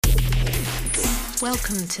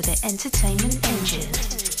Welcome to the Entertainment Engine.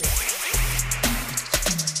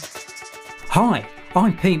 Hi,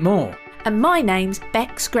 I'm Pete Moore. And my name's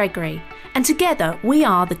Bex Gregory. And together we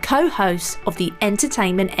are the co-hosts of the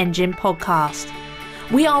Entertainment Engine podcast.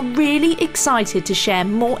 We are really excited to share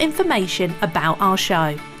more information about our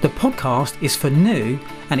show. The podcast is for new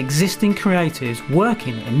and existing creatives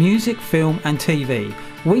working in music, film and TV.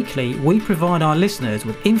 Weekly, we provide our listeners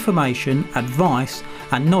with information, advice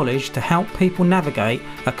and knowledge to help people navigate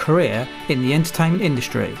a career in the entertainment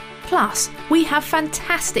industry. Plus, we have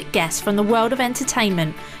fantastic guests from the world of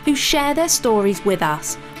entertainment who share their stories with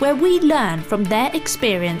us, where we learn from their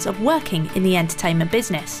experience of working in the entertainment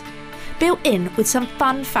business, built in with some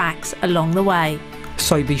fun facts along the way.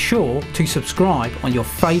 So be sure to subscribe on your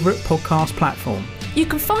favourite podcast platform. You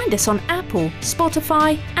can find us on Apple,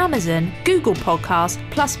 Spotify, Amazon, Google Podcasts,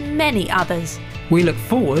 plus many others. We look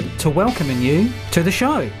forward to welcoming you to the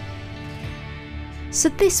show. So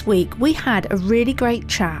this week we had a really great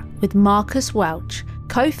chat with Marcus Welch,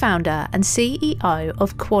 co-founder and CEO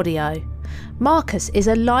of Quadio. Marcus is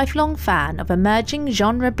a lifelong fan of emerging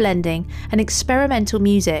genre blending and experimental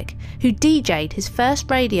music, who DJ'd his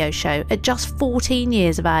first radio show at just 14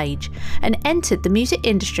 years of age and entered the music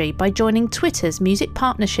industry by joining Twitter's music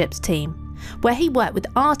partnerships team, where he worked with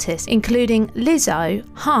artists including Lizzo,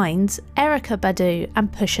 Hines, Erykah Badu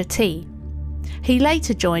and Pusha T. He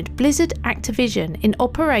later joined Blizzard Activision in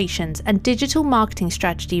operations and digital marketing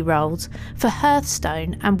strategy roles for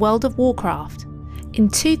Hearthstone and World of Warcraft. In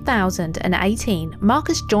 2018,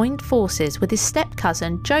 Marcus joined forces with his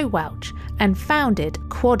step-cousin Joe Welch and founded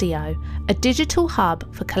Quadio, a digital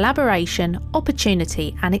hub for collaboration,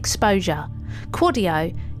 opportunity and exposure.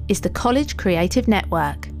 Quadio is the college creative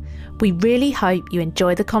network. We really hope you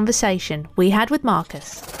enjoy the conversation we had with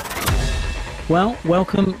Marcus. Well,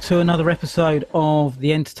 welcome to another episode of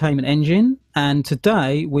the Entertainment Engine, and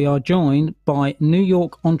today we are joined by New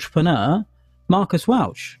York entrepreneur Marcus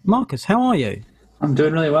Welch. Marcus, how are you? I'm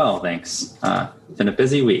doing really well, thanks. It's been a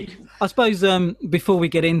busy week. I suppose before we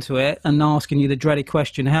get into it and asking you the dreaded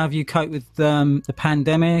question, how have you coped with the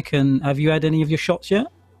pandemic, and have you had any of your shots yet?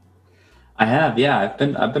 I have, yeah.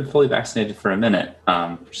 I've been fully vaccinated for a minute,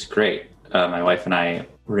 which is great. My wife and I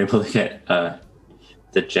were able to get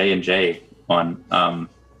the J&J one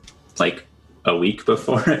like a week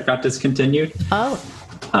before it got discontinued. Oh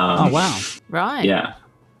wow. Right. Yeah,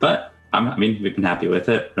 but I mean, we've been happy with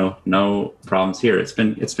it. No problems here. It's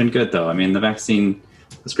been good though. I mean, the vaccine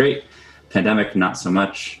was great. Pandemic, not so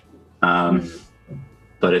much. But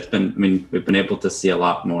we've been able to see a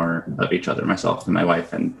lot more of each other, myself and my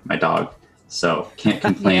wife and my dog. So can't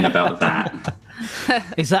complain about that.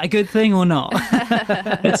 Is that a good thing or not?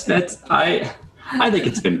 I think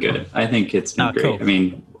it's been good. I think it's been great. Cool. I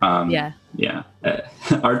mean, yeah.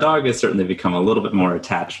 Our dog has certainly become a little bit more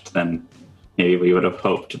attached than maybe we would have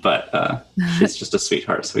hoped, but she's just a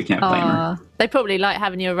sweetheart, so we can't blame her. They probably like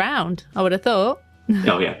having you around, I would have thought.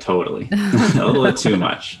 Oh yeah, totally. A little bit too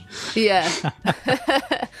much. Yeah.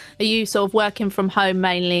 Are you sort of working from home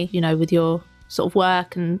mainly, with your sort of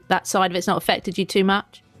work, and that side of it's not affected you too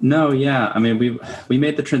much? No, yeah. I mean, we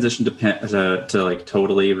made the transition to like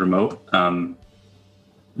totally remote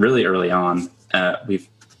really early on.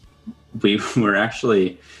 We were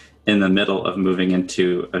actually in the middle of moving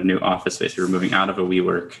into a new office space. We were moving out of a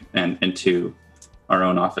WeWork and into our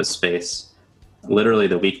own office space literally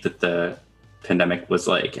the week that the pandemic was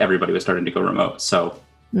like, everybody was starting to go remote. So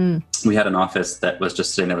we had an office that was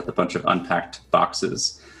just sitting there with a bunch of unpacked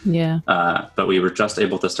boxes. Yeah. But we were just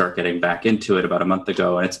able to start getting back into it about a month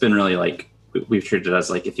ago. And it's been really like, we've treated it as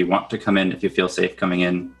like, if you want to come in, if you feel safe coming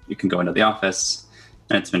in, you can go into the office.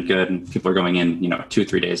 And it's been good. And people are going in,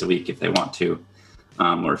 2-3 days a week if they want to.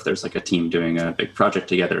 Or if there's like a team doing a big project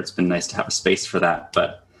together, it's been nice to have a space for that.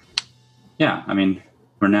 But yeah, I mean,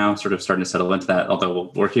 we're now sort of starting to settle into that,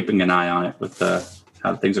 although we're keeping an eye on it with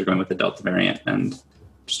how things are going with the Delta variant, and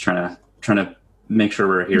just trying to make sure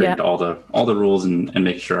we're adhering to all the rules and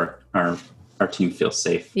make sure our team feels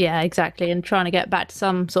safe. Yeah, exactly. And trying to get back to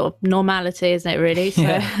some sort of normality, isn't it, really? So,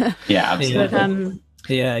 yeah, absolutely. But,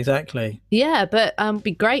 yeah, exactly. Yeah, but it'd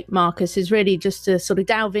be great, Marcus, is really just to sort of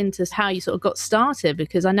delve into how you sort of got started,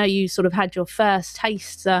 because I know you sort of had your first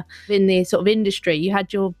taste in the sort of industry. You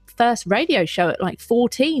had your first radio show at like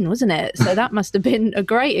 14, wasn't it? So that must have been a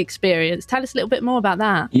great experience. Tell us a little bit more about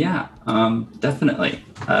that. Yeah, definitely.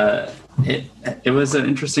 It was an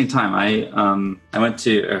interesting time. I went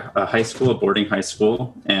to a boarding high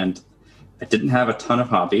school, and I didn't have a ton of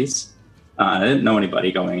hobbies. I didn't know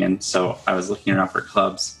anybody going in, so I was looking around for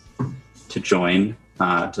clubs to join,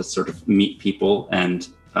 to sort of meet people. And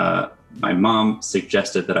my mom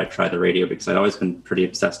suggested that I try the radio because I'd always been pretty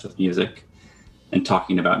obsessed with music and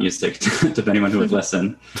talking about music to anyone who would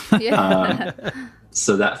listen.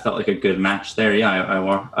 So that felt like a good match there. Yeah,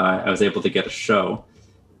 I was able to get a show,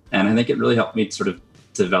 and I think it really helped me sort of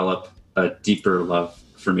develop a deeper love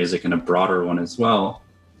for music and a broader one as well,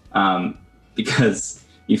 because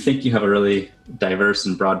you think you have a really diverse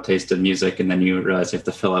and broad taste in music, and then you realize you have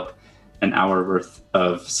to fill up an hour worth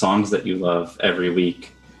of songs that you love every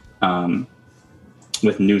week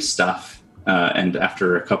with new stuff. And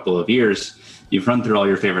after a couple of years, you've run through all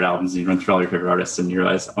your favorite albums, and you run through all your favorite artists, and you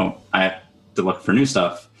realize, oh, I have to look for new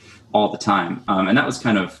stuff all the time. And that was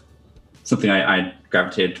kind of something I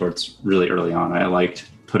gravitated towards really early on. I liked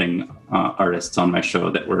putting artists on my show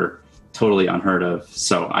that were totally unheard of.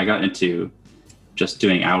 So I got into just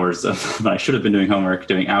doing hours of, but I should have been doing homework,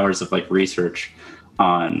 doing hours of like research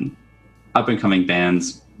on up and coming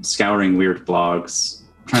bands, scouring weird blogs,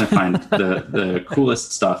 trying to find the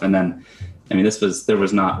coolest stuff. And then, I mean, there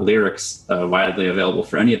was not lyrics widely available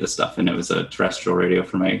for any of this stuff, and it was a terrestrial radio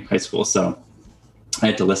for my high school. So I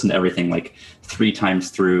had to listen to everything like 3 times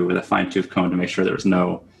through with a fine-tooth comb to make sure there was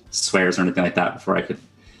no swears or anything like that before I could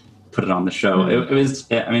put it on the show. It was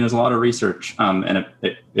a lot of research, and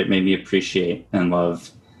it made me appreciate and love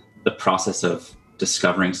the process of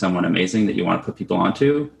discovering someone amazing that you want to put people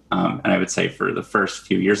onto. And I would say for the first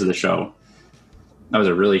few years of the show, I was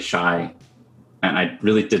a really shy, and I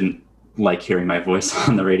really didn't like hearing my voice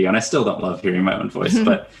on the radio, and I still don't love hearing my own voice,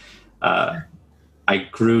 but I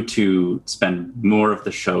grew to spend more of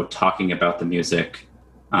the show talking about the music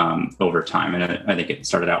over time. And I think it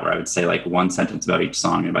started out where I would say like one sentence about each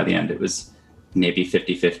song, and by the end it was maybe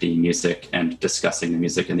 50-50 music and discussing the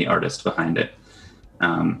music and the artist behind it.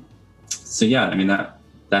 So yeah, I mean,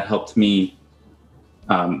 that helped me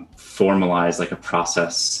formalize like a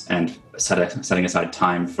process and setting aside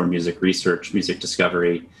time for music research, music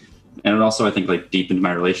discovery. And it also, I think, like deepened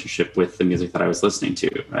my relationship with the music that I was listening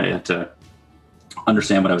to. I had to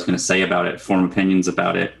understand what I was going to say about it, form opinions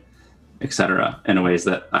about it, etc., in ways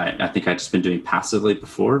that I think I'd just been doing passively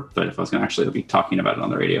before. But if I was going to actually be talking about it on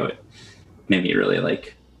the radio, it made me really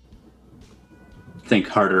like think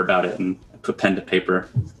harder about it and put pen to paper.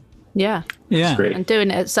 Yeah. Yeah. Great. And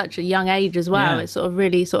doing it at such a young age as well, Yeah. it sort of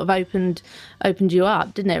really sort of opened you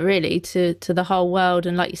up, didn't it, really, to the whole world.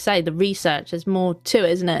 And like you say, the research, there's more to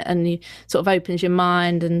it, isn't it? And you sort of opens your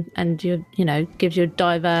mind and you know, gives you a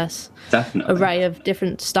diverse array of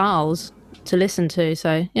different styles to listen to.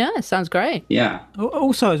 So yeah, it sounds great. Yeah.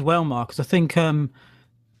 Also as well, Marcus, I think I'm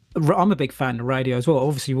a big fan of radio as well.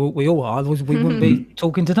 Obviously, we all are. Otherwise we wouldn't be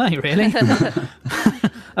talking today, really.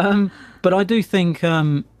 But I do think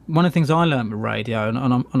one of the things I learned with radio, and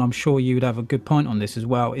I'm sure you would have a good point on this as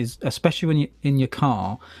well, is especially when you're in your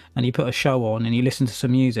car and you put a show on and you listen to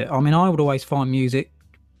some music. I mean, I would always find music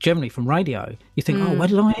generally from radio. You think, oh, where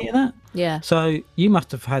did I hear that? Yeah. So you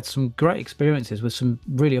must have had some great experiences with some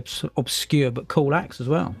really obscure but cool acts as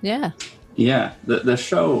well. Yeah. Yeah. The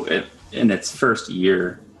show in its first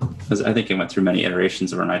year, because I think it went through many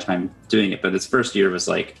iterations over my time doing it, but its first year was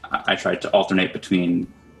like, I tried to alternate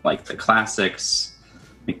between like the classics,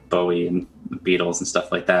 like Bowie and the Beatles and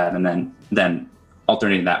stuff like that, and then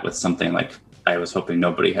alternating that with something like I was hoping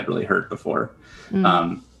nobody had really heard before. And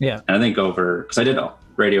I think because I did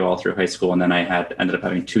radio all through high school, and then I ended up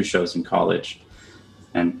having 2 shows in college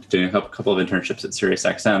and doing a couple of internships at Sirius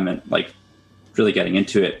XM and like really getting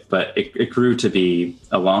into it. But it grew to be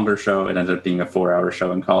a longer show. It ended up being a 4-hour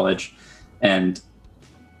show in college, and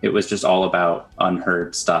it was just all about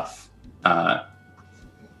unheard stuff.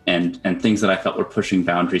 And things that I felt were pushing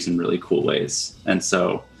boundaries in really cool ways. And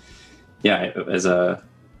so, yeah,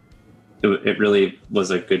 it really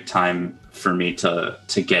was a good time for me to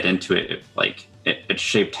get into it. It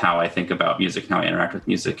shaped how I think about music, how I interact with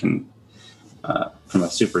music, and from a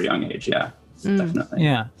super young age. Yeah, definitely.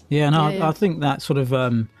 Yeah. I think that sort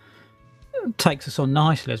of takes us on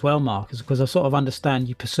nicely as well, Marcus, because I sort of understand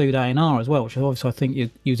you pursued A&R as well, which obviously I think you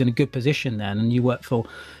was in a good position then, and you worked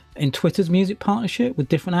in Twitter's music partnership with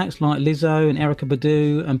different acts like Lizzo and Erykah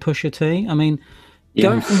Badu and Pusha T. I mean,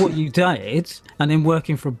 going from what you did and then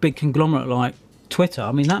working for a big conglomerate like Twitter,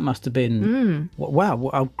 I mean, that must have been, wow,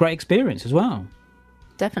 what a great experience as well.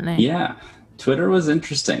 Definitely. Yeah, Twitter was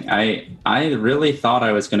interesting. I really thought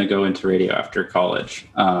I was going to go into radio after college.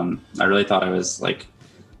 I really thought I was like,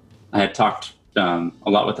 I had talked a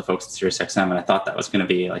lot with the folks at Sirius XM, and I thought that was going to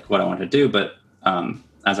be like what I wanted to do. But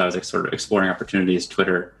as I was sort of exploring opportunities,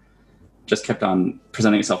 Twitter just kept on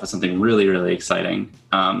presenting itself as something really, really exciting.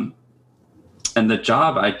 And the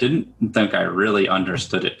job, I didn't think I really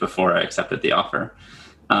understood it before I accepted the offer.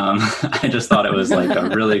 I just thought it was like a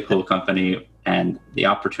really cool company, and the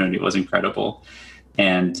opportunity was incredible.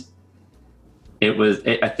 And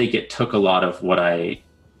I think it took a lot of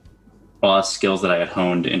skills that I had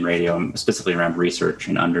honed in radio, specifically around research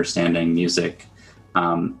and understanding music,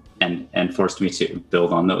 and forced me to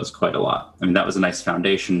build on those quite a lot. I mean, that was a nice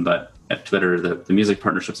foundation, but at Twitter, the music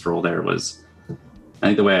partnerships role there was, I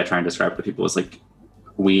think the way I try and describe it to people is like,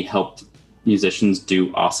 we helped musicians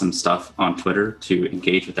do awesome stuff on Twitter to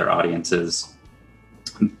engage with their audiences,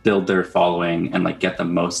 build their following, and like get the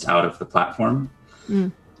most out of the platform.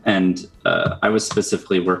 And I was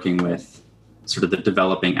specifically working with sort of the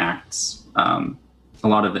developing acts, a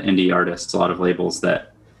lot of the indie artists, a lot of labels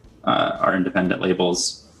that are independent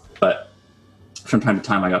labels. But from time to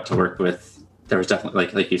time, I got to work with, there was definitely,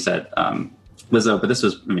 like you said, Lizzo, but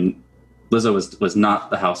Lizzo was not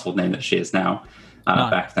the household name that she is now.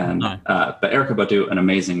 Back then. But Erykah Badu, an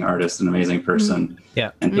amazing artist, an amazing person,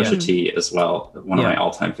 and Pusha T as well, one of my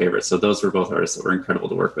all-time favorites. So those were both artists that were incredible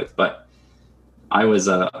to work with. But I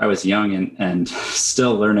was young and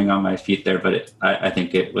still learning on my feet there. But I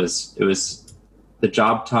think it was the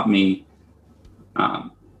job taught me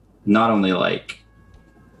not only like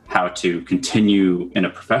how to continue in a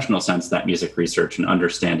professional sense that music research and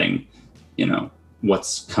understanding,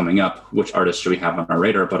 what's coming up, which artists should we have on our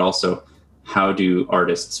radar, but also how do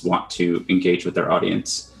artists want to engage with their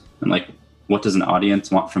audience, and like what does an audience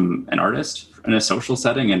want from an artist in a social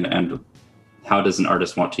setting, and how does an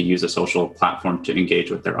artist want to use a social platform to engage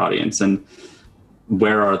with their audience, and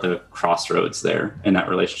where are the crossroads there in that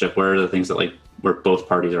relationship? Where are the things that like where both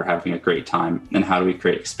parties are having a great time, and how do we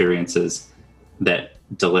create experiences that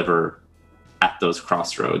deliver at those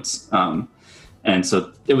crossroads? And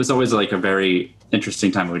so it was always like a very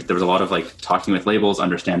interesting time. There was a lot of like talking with labels,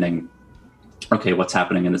 understanding, okay, what's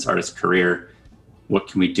happening in this artist's career? What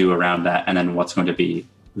can we do around that? And then what's going to be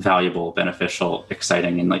valuable, beneficial,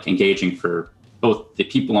 exciting, and like engaging for both the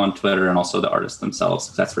people on Twitter and also the artists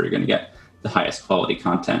themselves. That's where you're going to get the highest quality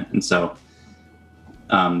content. And so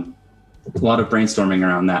a lot of brainstorming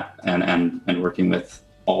around that and working with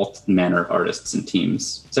all manner of artists and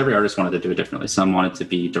teams. So every artist wanted to do it differently. Some wanted to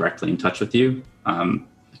be directly in touch with you.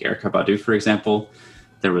 Like Erykah Badu, for example,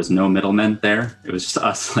 there was no middlemen there. It was just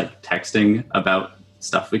us like texting about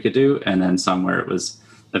stuff we could do. And then somewhere it was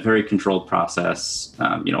a very controlled process,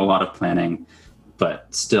 a lot of planning,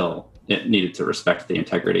 but still it needed to respect the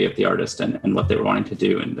integrity of the artist and what they were wanting to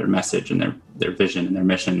do, and their message and their vision and their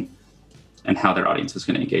mission, and how their audience was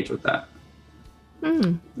going to engage with that.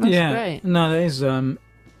 That's great. No, that is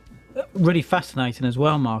really fascinating as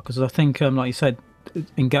well, Mark, because I think, like you said,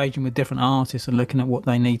 engaging with different artists and looking at what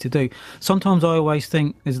they need to do. Sometimes I always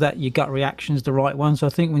think is that your gut reaction is the right one. So I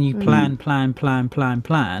think when you plan,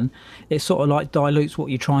 it sort of like dilutes what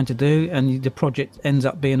you're trying to do, and the project ends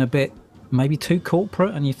up being a bit maybe too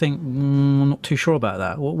corporate, and you think, I'm not too sure about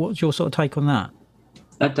that. What's your sort of take on that?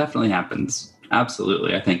 That definitely happens.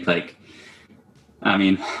 Absolutely. I think I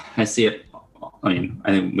see it. I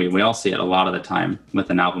think we all see it a lot of the time with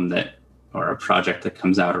an album or a project that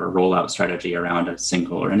comes out, or a rollout strategy around a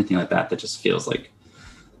single or anything like that just feels like,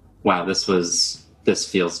 wow, this feels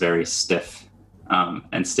very stiff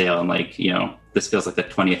and stale. And this feels like the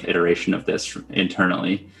 20th iteration of this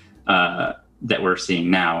internally that we're seeing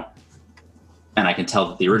now. And I can tell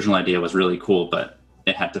that the original idea was really cool, but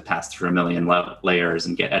it had to pass through a million layers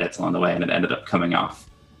and get edits along the way. And it ended up coming off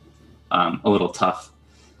a little tough.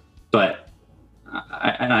 But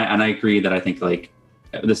I agree that I think like,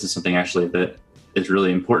 this is something actually that is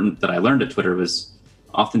really important that I learned at Twitter, was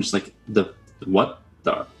often just like what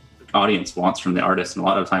the audience wants from the artist. And a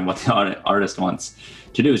lot of the time what the artist wants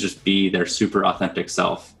to do is just be their super authentic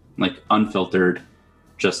self, like unfiltered,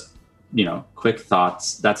 just, quick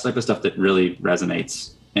thoughts. That's the type of stuff that really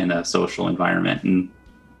resonates in a social environment. And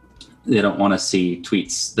they don't want to see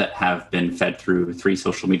tweets that have been fed through 3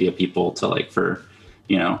 social media people to like, for,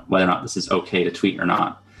 whether or not this is okay to tweet or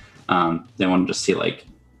not. They want to just see like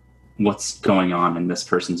what's going on in this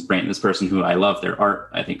person's brain. This person who I love their art,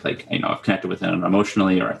 I think like, I've connected with them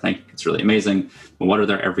emotionally, or I think it's really amazing. But what are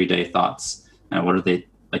their everyday thoughts? And what are they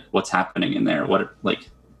like? What's happening in there?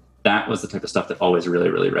 That was the type of stuff that always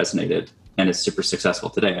really, really resonated and is super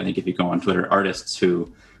successful today. I think if you go on Twitter, artists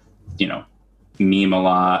who, meme a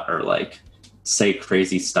lot or like say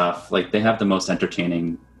crazy stuff, like they have the most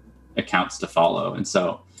entertaining accounts to follow. And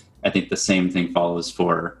so I think the same thing follows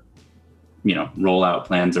for, rollout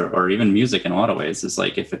plans or even music in a lot of ways. Is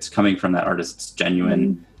like, if it's coming from that artist's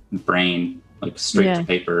genuine brain, like straight to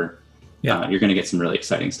paper, you're going to get some really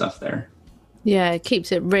exciting stuff there. Yeah, it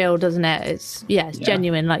keeps it real, doesn't it? It's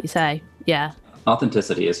genuine, like you say. Yeah.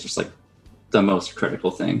 Authenticity is just like the most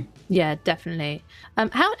critical thing. Yeah, definitely.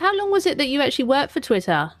 How long was it that you actually worked for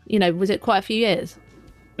Twitter? Was it quite a few years?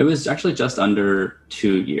 It was actually just under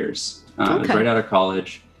 2 years. I was right out of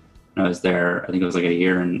college. And I was there, I think it was like a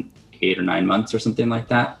year and 8 or 9 months or something like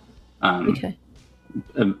that. Okay.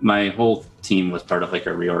 My whole team was part of like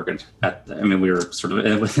a reorg. We were sort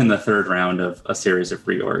of within the third round of a series of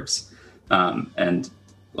reorgs. And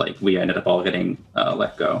like we ended up all getting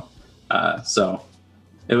let go. So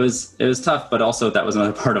it was tough, but also that was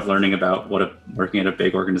another part of learning about what working at a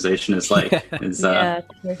big organization is like.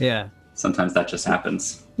 Sometimes that just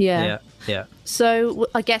happens. Yeah. So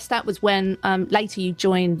I guess that was when later you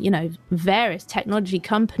joined, various technology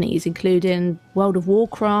companies, including World of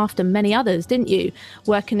Warcraft and many others, didn't you?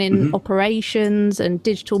 Working in operations and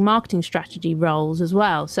digital marketing strategy roles as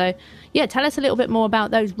well. So yeah, tell us a little bit more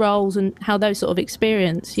about those roles and how those sort of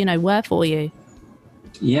experience, were for you.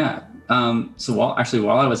 Yeah. So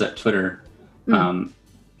while I was at Twitter,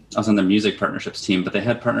 I was on the music partnerships team, but they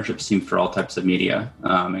had partnerships team for all types of media,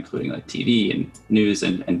 including like TV and news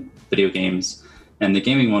and video games. And the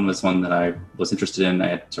gaming one was one that I was interested in. I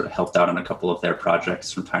had sort of helped out on a couple of their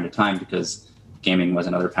projects from time to time because gaming was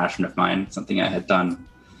another passion of mine, something I had done,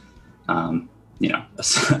 a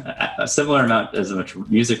similar amount as much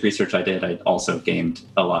music research I did. I also gamed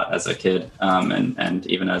a lot as a kid and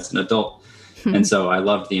even as an adult. And so I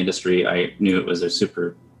loved the industry. I knew it was a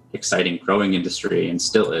super exciting, growing industry, and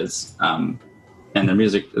still is. And their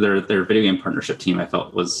video game partnership team, I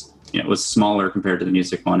felt was smaller compared to the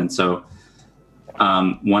music one. And so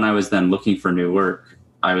when I was then looking for new work,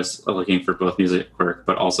 I was looking for both music work,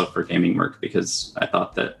 but also for gaming work, because I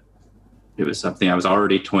thought that it was something I was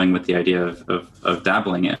already toying with the idea of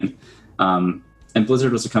dabbling in. And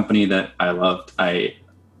Blizzard was a company that I loved.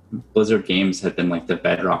 Blizzard games had been like the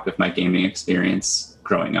bedrock of my gaming experience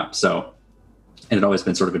growing up. So it had always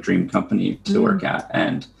been sort of a dream company to work at.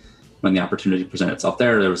 And when the opportunity presented itself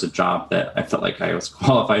there was a job that I felt like I was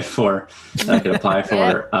qualified for, that I could apply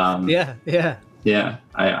for. I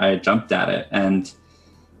jumped at it. And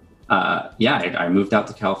I moved out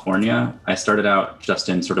to California. I started out just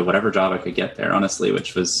in sort of whatever job I could get there, honestly,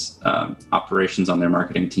 which was operations on their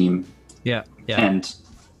marketing team. Yeah. And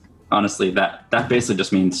honestly, that basically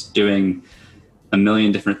just means doing a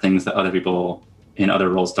million different things that other people in other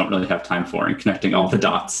roles don't really have time for, and connecting all the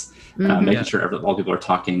dots, making sure all people are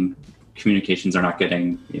talking, communications are not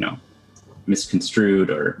getting, misconstrued,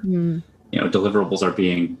 or, deliverables are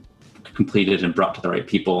being completed and brought to the right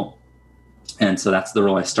people. And so that's the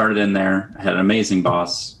role I started in there. I had an amazing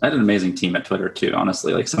boss. I had an amazing team at Twitter too,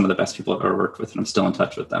 honestly, like some of the best people I've ever worked with, and I'm still in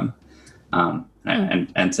touch with them.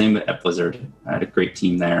 And same at Blizzard. I had a great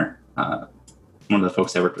team there. One of the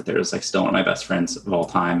folks I worked with there is like still one of my best friends of all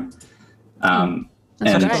time.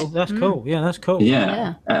 That's cool. Yeah, that's cool.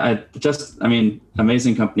 Yeah.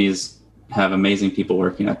 Amazing companies have amazing people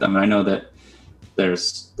working at them. And I know that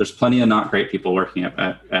there's plenty of not great people working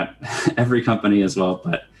at every company as well.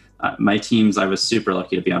 But my teams, I was super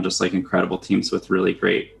lucky to be on just like incredible teams with really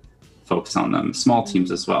great folks on them, small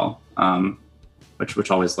teams as well, which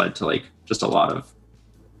always led to like just a lot of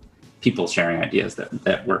people sharing ideas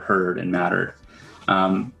that were heard and mattered.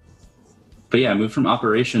 But yeah, I moved from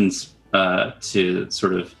operations to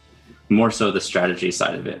sort of more so the strategy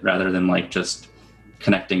side of it, rather than like just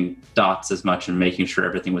connecting dots as much and making sure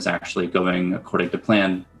everything was actually going according to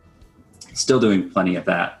plan. Still doing plenty of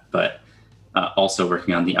that, but also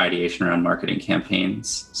working on the ideation around marketing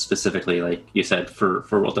campaigns, specifically, like you said, for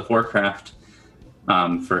World of Warcraft,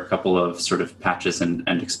 for a couple of sort of patches and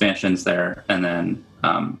expansions there, and then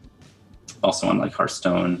also on like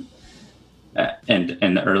Hearthstone, and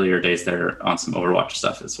in the earlier days there on some Overwatch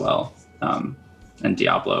stuff as well, and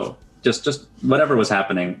Diablo. Just whatever was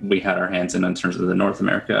happening, we had our hands in terms of the North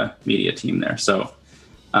America media team there. So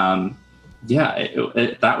that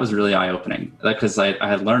was really eye-opening, because I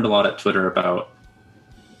had learned a lot at Twitter about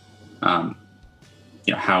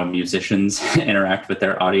how musicians interact with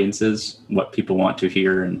their audiences, what people want to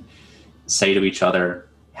hear and say to each other,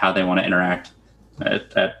 how they want to interact.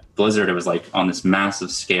 At Blizzard, it was like on this massive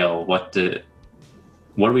scale, what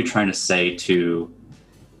are we trying to say to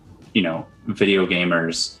video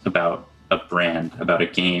gamers about a brand, about a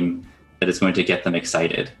game that is going to get them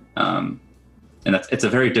excited. And it's a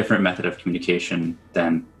very different method of communication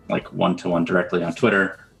than like one-to-one directly on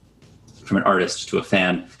Twitter. From an artist to a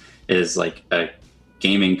fan is like a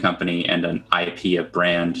gaming company and an IP, a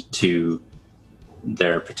brand, to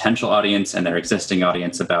their potential audience and their existing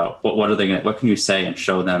audience about what can you say and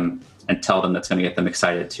show them and tell them that's going to get them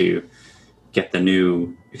excited to get the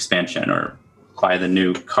new expansion or buy the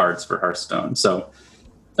new cards for Hearthstone. So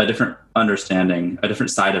a different understanding, a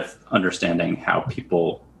different side of understanding how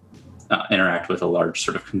people interact with a large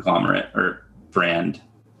sort of conglomerate or brand.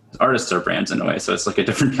 Artists are brands in a way, so it's like a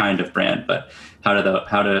different kind of brand. But how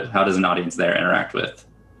does an audience there interact with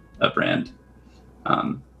a brand,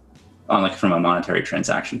 on like from a monetary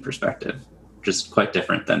transaction perspective, which is quite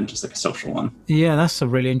different than just like a social one. Yeah, that's a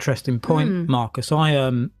really interesting point, Marcus.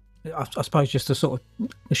 I suppose just to sort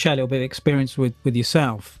of share a little bit of experience with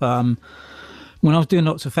yourself. When I was doing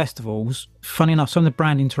lots of festivals, funny enough, some of the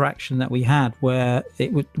brand interaction that we had where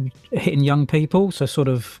it would hitting young people, so sort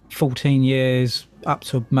of 14 years up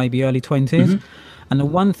to maybe early 20s. And the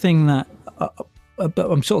one thing that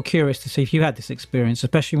I'm sort of curious to see if you had this experience,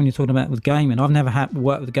 especially when you're talking about with gaming. I've never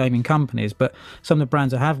worked with gaming companies, but some of the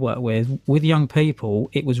brands I have worked with young people,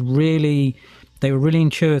 they were really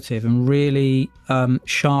intuitive and really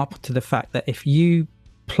sharp to the fact that if you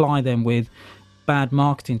ply them with bad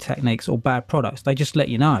marketing techniques or bad products, they just let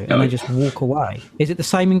you know and they just walk away. Is it the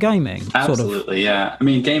same in gaming? Absolutely, sort of? Yeah. I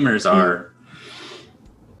mean, gamers are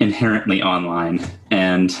inherently online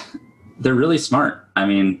and they're really smart. I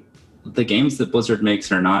mean, the games that Blizzard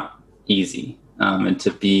makes are not easy. And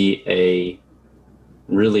to be a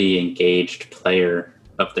really engaged player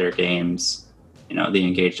of their games, the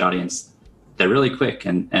engaged audience, they're really quick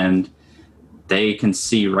and they can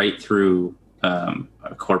see right through a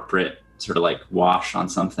corporate sort of like wash on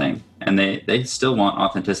something, and they still want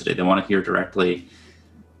authenticity. They want to hear directly,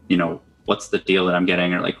 what's the deal that I'm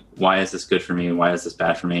getting, or like, why is this good for me? Why is this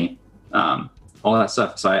bad for me? All that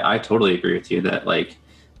stuff. So I totally agree with you that like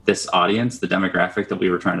this audience, the demographic that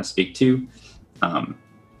we were trying to speak to,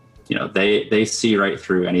 they see right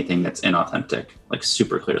through anything that's inauthentic, like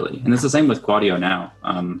super clearly. And it's the same with Quadio now.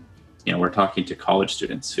 We're talking to college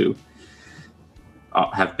students who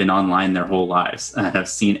have been online their whole lives and have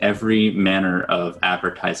seen every manner of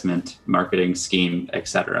advertisement, marketing scheme,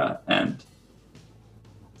 etc. And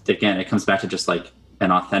again, it comes back to just like an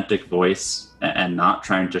authentic voice and not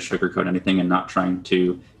trying to sugarcoat anything and not trying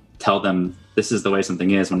to tell them this is the way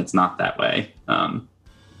something is when it's not that way.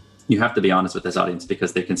 You have to be honest with this audience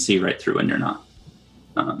because they can see right through when you're not.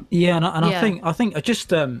 I think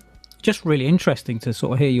just really interesting to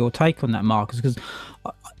sort of hear your take on that, Marcus, because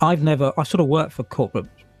I sort of worked for corporate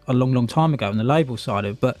a long time ago on the label side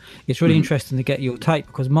of it, but it's really interesting to get your take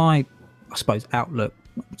because I suppose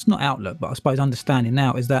it's not outlook, but I suppose understanding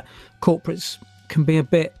now is that corporates can be a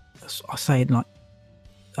bit, I say it like,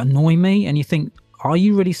 annoy me, and you think, are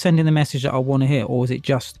you really sending the message that I want to hear, or is it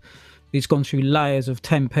just it's gone through layers of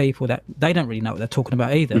 10 people that they don't really know what they're talking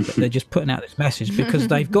about either, but they're just putting out this message because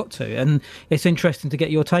they've got to. And it's interesting to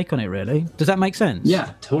get your take on it, really. Does that make sense?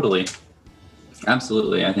 Yeah, totally.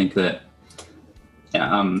 Absolutely. I think that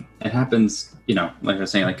it happens, like I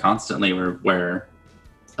was saying, like constantly where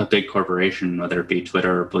a big corporation, whether it be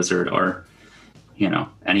Twitter or Blizzard or,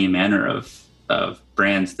 any manner of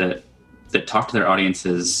brands that talk to their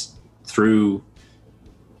audiences through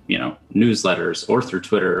newsletters or through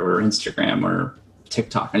Twitter or Instagram or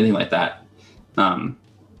TikTok, anything like that.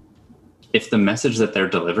 If the message that they're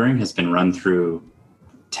delivering has been run through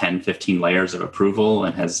 10, 15 layers of approval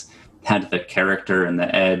and has had the character and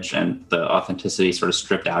the edge and the authenticity sort of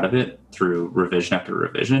stripped out of it through revision after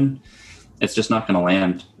revision, it's just not going to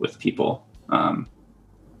land with people.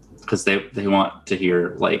 Because they want to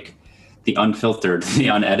hear like the unfiltered, the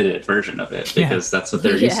unedited version of it, because that's what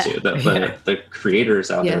they're used to. The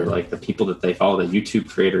creators out there, like the people that they follow, the YouTube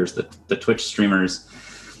creators, the Twitch streamers,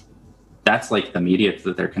 that's like the media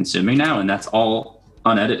that they're consuming now. And that's all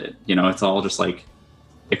unedited. It's all just like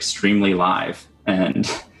extremely live. And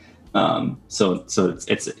so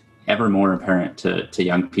it's ever more apparent to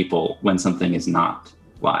young people when something is not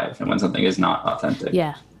live and when something is not authentic.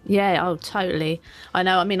 Yeah, oh, totally. I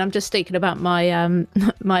know. I mean, I'm just thinking about my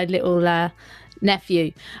my little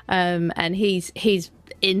nephew, and he's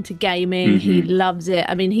into gaming. He loves it.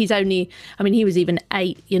 I mean, he was even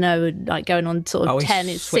 8, like going on sort of 10.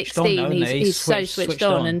 It's 16. He's so switched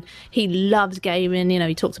on, and he loves gaming.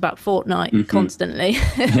 He talks about Fortnite constantly.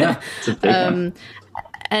 Yeah, it's a big one.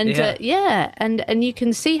 And and you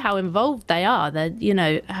can see how involved they are.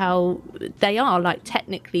 That how they are like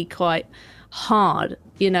technically quite hard,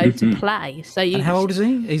 to play. So and how old is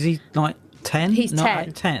he? Is he like 10? He's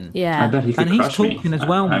 10. 10. Yeah. I bet he could and he's crush me. talking as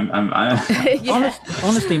well.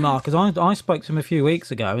 Honestly, Marcus, I spoke to him a few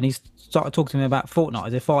weeks ago, and he started talking to me about Fortnite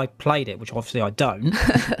as if I played it, which obviously I don't.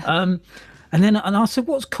 And I said,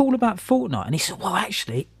 what's cool about Fortnite? And he said, well,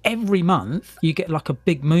 actually, every month you get like a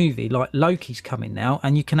big movie, like Loki's coming now,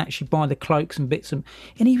 and you can actually buy the cloaks and bits. And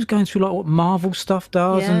he was going through like what Marvel stuff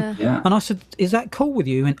does. And I said, is that cool with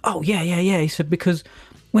you? And, oh, yeah. He said, because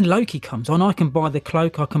when Loki comes on, I can buy the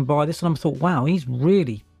cloak, I can buy this, and I thought, wow, he's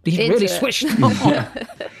really switched on.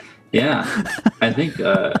 Yeah. I think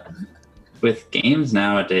with games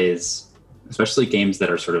nowadays, especially games that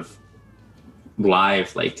are sort of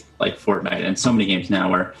live, like Fortnite, and so many games now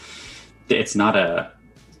where it's not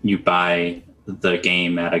you buy the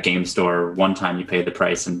game at a game store one time, you pay the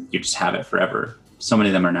price, and you just have it forever. So many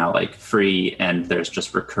of them are now like free, and there's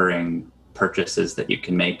just recurring purchases that you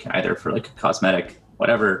can make either for like a cosmetic,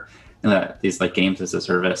 whatever, these like games as a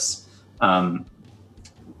service.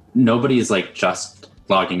 Nobody's like just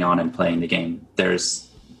logging on and playing the game. There's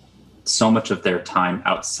so much of their time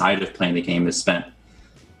outside of playing the game is spent,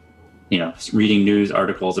 reading news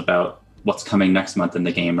articles about what's coming next month in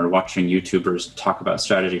the game, or watching YouTubers talk about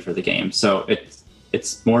strategy for the game. So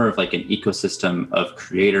it's more of like an ecosystem of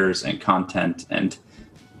creators and content and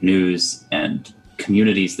news and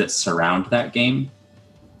communities that surround that game,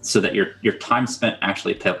 so that your time spent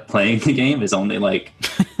actually playing the game is only like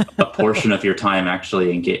a portion of your time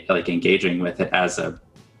actually engaging with it as a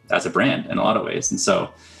brand in a lot of ways. And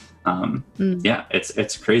so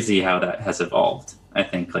it's crazy how that has evolved. I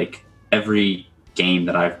think like every game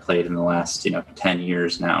that I've played in the last 10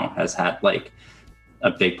 years now has had like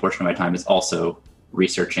a big portion of my time is also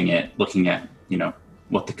researching it, looking at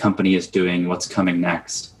what the company is doing, what's coming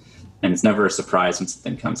next. And it's never a surprise when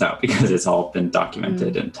something comes out, because it's all been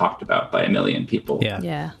documented and talked about by a million people.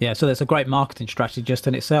 Yeah. So there's a great marketing strategy just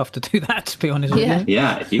in itself to do that, to be honest with you.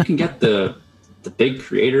 Yeah, if you can get the big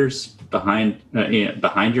creators behind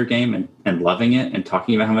your game and loving it and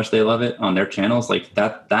talking about how much they love it on their channels, like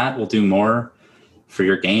that will do more for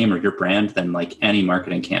your game or your brand than like any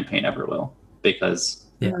marketing campaign ever will, because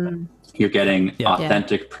you're getting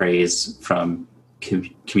authentic praise from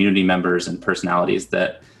community members and personalities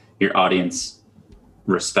that your audience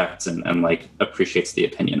respects and like appreciates the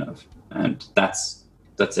opinion of, and that's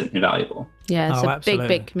invaluable. It's a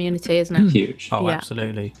big community, isn't it? Huge.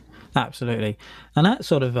 Absolutely, and that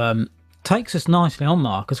sort of takes us nicely on,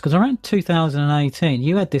 Marcus, because around 2018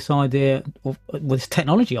 you had this idea, this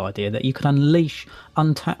technology idea, that you could unleash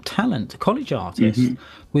untapped talent to college artists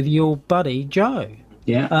with your buddy Joe.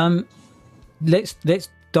 Let's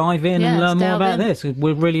dive in and learn more about this.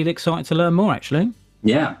 We're really excited to learn more, actually.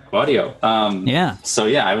 Yeah, Quadio. So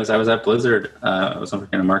I was at Blizzard. I was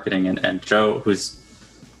working in marketing, and Joe, who's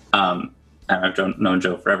I've known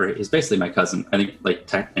Joe forever. He's basically my cousin. I think,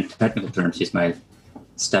 like in technical terms, he's my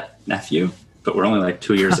step nephew, but we're only like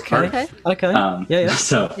 2 years apart. Okay.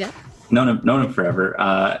 So known him forever,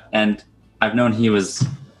 and I've known he was,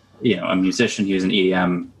 a musician. He was an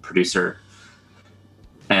EDM producer,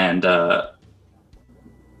 and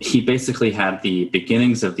he basically had the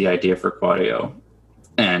beginnings of the idea for Quadio.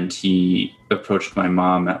 And he approached my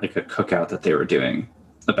mom at like a cookout that they were doing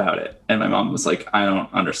about it. And my mom was like, I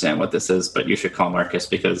don't understand what this is, but you should call Marcus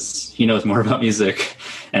because he knows more about music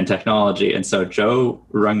and technology. And so Joe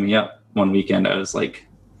rung me up one weekend. I was like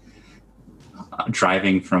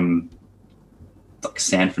driving from like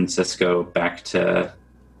San Francisco back to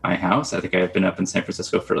my house. I think I had been up in San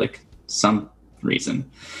Francisco for like some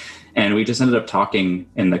reason. And we just ended up talking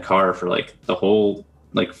in the car for like the whole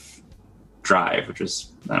like drive, which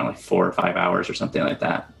was like 4 or 5 hours or something like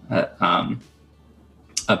that,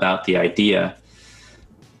 about the idea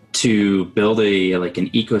to build an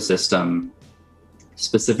ecosystem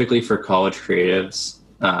specifically for college creatives,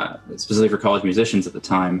 specifically for college musicians at the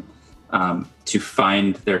time, to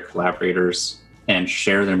find their collaborators and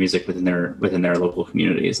share their music within their local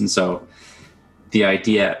communities. And so the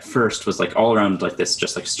idea at first was like all around like this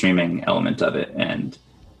just like streaming element of it. And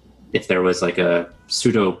if there was like a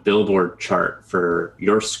pseudo Billboard chart for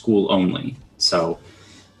your school only, so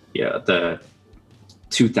the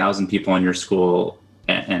 2,000 people in your school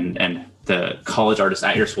and the college artists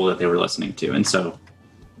at your school that they were listening to, and so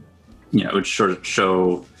it would sort of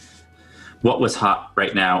show what was hot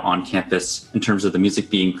right now on campus in terms of the music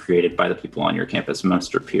being created by the people on your campus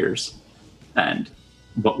amongst your peers, and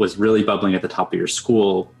what was really bubbling at the top of your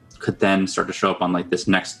school could then start to show up on like this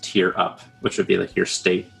next tier up, which would be like your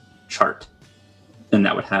state chart, and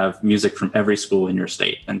that would have music from every school in your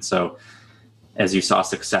state. And so as you saw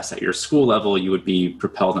success at your school level, you would be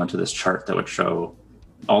propelled onto this chart that would show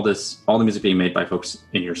all the music being made by folks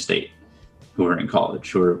in your state who are in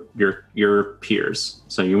college, who are your peers.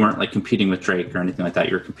 So you weren't like competing with Drake or anything like that.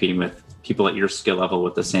 You were competing with people at your skill level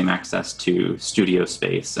with the same access to studio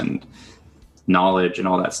space and knowledge and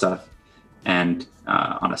all that stuff. And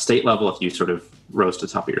on a state level, if you sort of rose to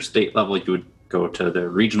the top of your state level, you would go to the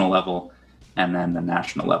regional level and then the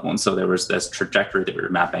national level. And so there was this trajectory that we were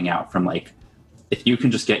mapping out from like, if you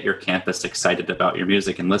can just get your campus excited about your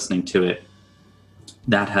music and listening to it,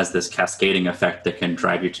 that has this cascading effect that can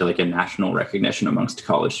drive you to like a national recognition amongst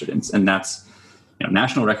college students. And that's,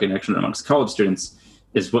 national recognition amongst college students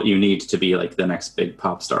is what you need to be like the next big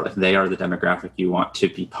pop star. Like they are the demographic you want to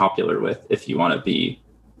be popular with if you want to be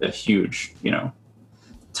a huge,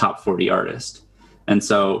 top 40 artist. And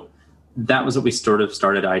so that was what we sort of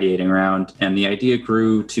started ideating around. And the idea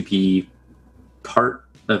grew to be part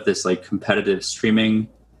of this like competitive streaming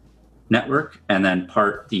network, and then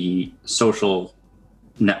part the social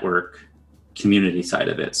network community side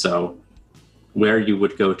of it. So where you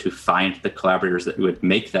would go to find the collaborators that you would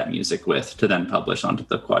make that music with to then publish onto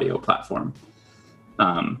the Quadio platform.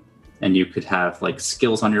 And you could have like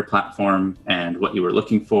skills on your platform and what you were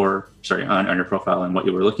looking for, on your profile, and what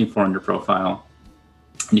you were looking for on your profile.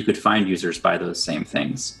 And you could find users by those same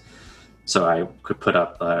things. So I could put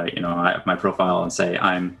up, my profile and say,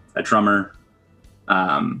 I'm a drummer,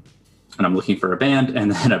 and I'm looking for a band.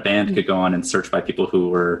 And then a band could go on and search by people who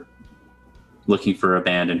were looking for a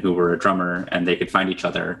band and who were a drummer, and they could find each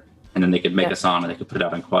other, and then they could make a song and they could put it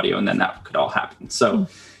out on Quadio, and then that could all happen. So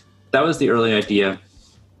that was the early idea.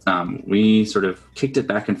 We sort of kicked it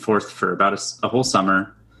back and forth for about a whole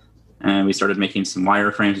summer, and we started making some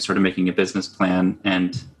wireframes. We started making a business plan,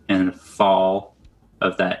 and in the fall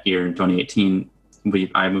of that year in 2018,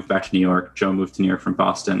 I moved back to New York. Joe moved to New York from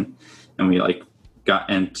Boston, and we like got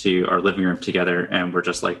into our living room together, and we're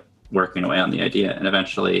just like working away on the idea. And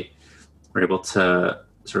eventually we're able to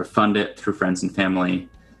sort of fund it through friends and family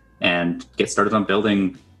and get started on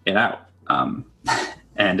building it out.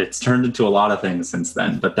 And it's turned into a lot of things since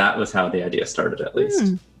then, but that was how the idea started, at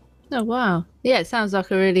least. Oh, wow. Yeah, it sounds like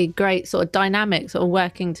a really great sort of dynamic, sort of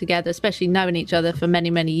working together, especially knowing each other for many,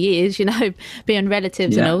 many years, being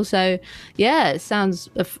relatives and all. So, yeah, it sounds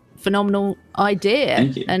a phenomenal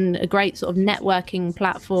idea and a great sort of networking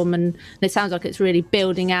platform. And it sounds like it's really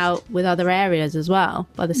building out with other areas as well,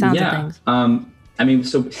 by the sounds of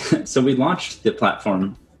things. So we launched the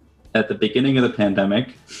platform at the beginning of the pandemic.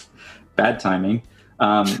 Bad timing.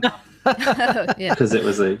 Because it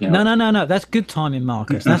was No, that's good timing,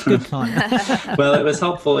 Marcus. That's good timing. Well, it was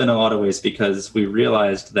helpful in a lot of ways because we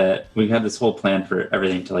realized that we had this whole plan for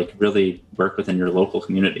everything to like really work within your local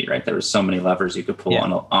community, right? There were so many levers you could pull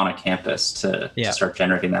on a campus to start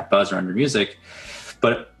generating that buzz around your music.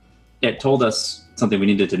 But it told us something we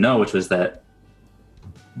needed to know, which was that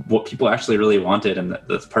what people actually really wanted and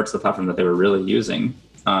the parts of the platform that they were really using,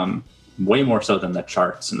 way more so than the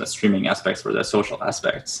charts and the streaming aspects were the social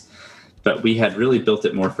aspects. But we had really built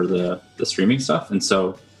it more for the streaming stuff. And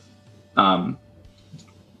so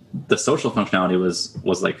the social functionality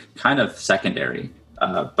was like kind of secondary,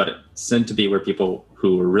 but it seemed to be where people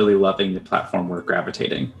who were really loving the platform were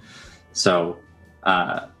gravitating. So,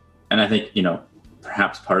 and I think,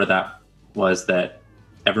 perhaps part of that was that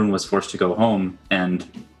everyone was forced to go home and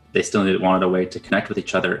they still wanted a way to connect with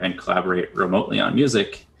each other and collaborate remotely on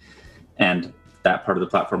music. And that part of the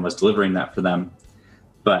platform was delivering that for them.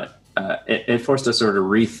 But it forced us to sort of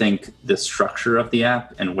rethink the structure of the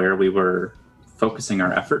app and where we were focusing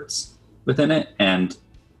our efforts within it. And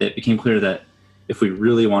it became clear that if we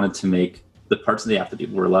really wanted to make the parts of the app that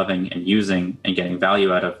people were loving and using and getting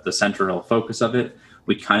value out of the central focus of it,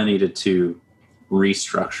 we kind of needed to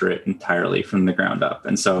restructure it entirely from the ground up.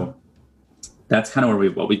 And so that's kind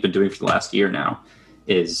of what we've been doing for the last year now,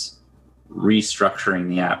 is restructuring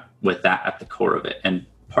the app with that at the core of it. And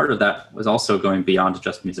part of that was also going beyond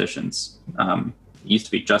just musicians. It used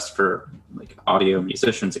to be just for like audio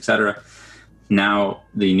musicians, etc. Now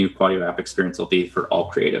the new Quadio app experience will be for all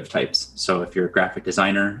creative types. So if you're a graphic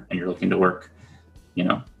designer and you're looking to work,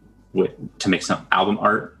 to make some album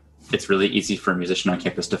art, it's really easy for a musician on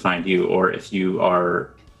campus to find you. Or if you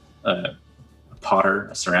are a potter,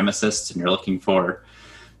 a ceramicist, and you're looking for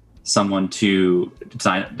someone to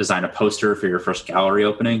design a poster for your first gallery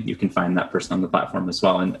opening, you can find that person on the platform as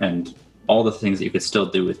well. And all the things that you could still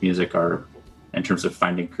do with music are, in terms of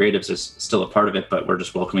finding creatives, is still a part of it, but we're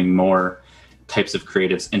just welcoming more types of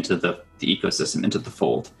creatives into the ecosystem, into the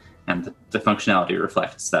fold. And the functionality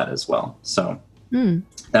reflects that as well. So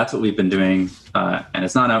that's what we've been doing. And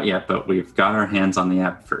it's not out yet, but we've got our hands on the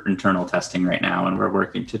app for internal testing right now. And we're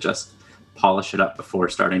working to just polish it up before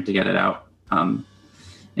starting to get it out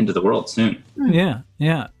into the world soon. Yeah.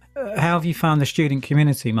 How have you found the student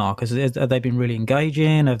community, Marcus? Have they been really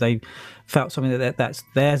engaging? Have they felt something that's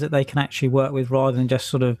theirs that they can actually work with, rather than just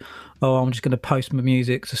sort of, I'm just going to post my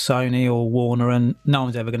music to Sony or Warner and no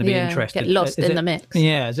one's ever going to be interested? Get lost in the mix.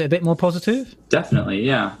 Yeah, is it a bit more positive? Definitely,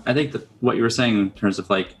 yeah. I think that what you were saying in terms of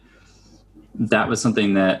like, that was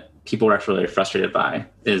something that people were actually really frustrated by,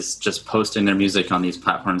 is just posting their music on these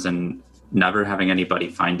platforms and never having anybody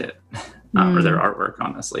find it. or their artwork,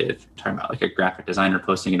 honestly. If you're talking about like a graphic designer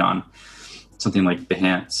posting it on something like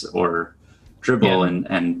Behance or Dribble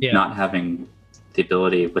and not having the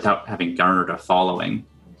ability, without having garnered a following,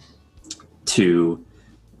 to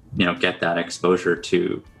get that exposure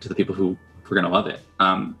to the people who were going to love it.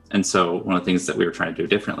 And so one of the things that we were trying to do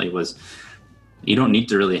differently was, you don't need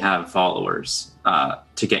to really have followers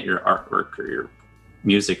to get your artwork or your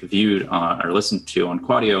music viewed or listened to on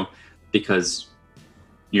Quadio, because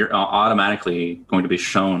you're automatically going to be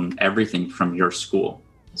shown everything from your school.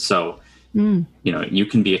 So you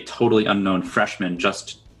can be a totally unknown freshman,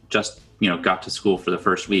 just got to school for the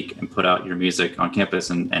first week and put out your music on campus,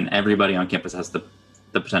 and everybody on campus has the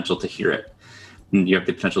potential to hear it. And you have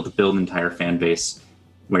the potential to build an entire fan base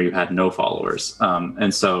where you had no followers.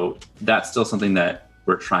 And so that's still something that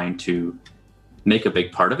we're trying to make a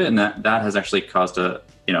big part of it. And that has actually caused a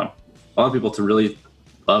lot of people to really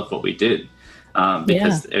love what we did,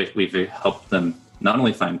 because we've helped them not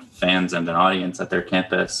only find fans and an audience at their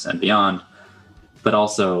campus and beyond, but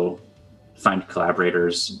also find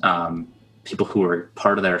collaborators, people who are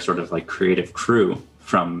part of their sort of like creative crew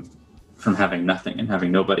from having nothing and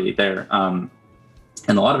having nobody there.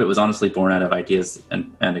 And a lot of it was honestly born out of ideas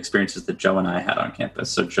and experiences that Joe and I had on campus.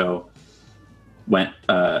 So Joe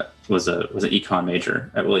was an econ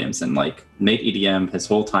major at Williams, and like made EDM his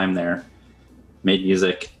whole time there, made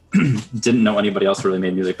music, didn't know anybody else who really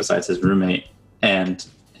made music besides his roommate. And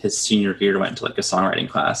his senior year went to like a songwriting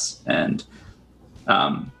class, and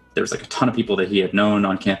there was like a ton of people that he had known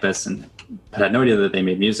on campus and had no idea that they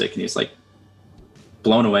made music. And he was like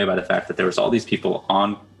blown away by the fact that there was all these people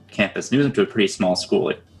on campus. And he went to a pretty small school,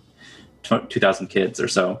 like 2,000 kids or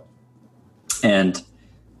so. And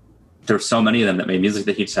there were so many of them that made music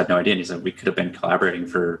that he just had no idea. And he said, we could have been collaborating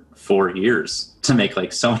for 4 years to make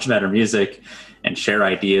like so much better music and share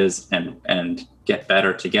ideas and get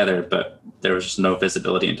better together. But there was just no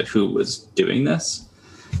visibility into who was doing this.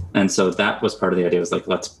 And so that was part of the idea, was like,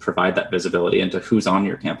 let's provide that visibility into who's on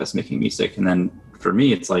your campus making music. And then for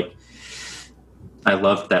me, it's like, I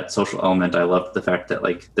loved that social element. I loved the fact that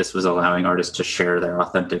like this was allowing artists to share their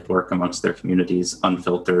authentic work amongst their communities,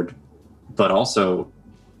 unfiltered. But also,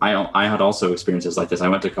 I had also experiences like this. I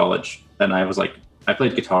went to college and I was like, I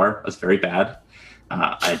played guitar. I was very bad.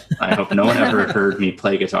 I hope no one ever heard me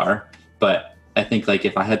play guitar. But I think like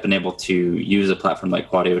if I had been able to use a platform like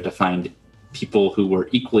Quadio to find people who were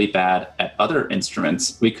equally bad at other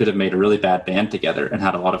instruments, we could have made a really bad band together and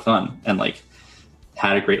had a lot of fun, and like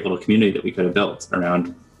had a great little community that we could have built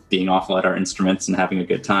around being awful at our instruments and having a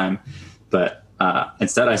good time. But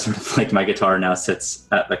instead, I sort of like, my guitar now sits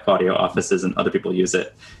at the Quadio offices and other people use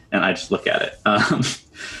it, and I just look at it.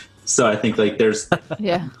 So I think like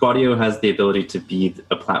Quadio has the ability to be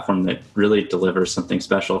a platform that really delivers something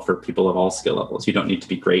special for people of all skill levels. You don't need to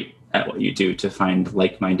be great at what you do to find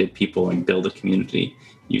like-minded people and build a community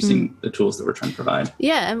using the tools that we're trying to provide.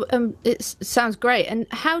 Yeah, it sounds great. And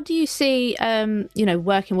how do you see,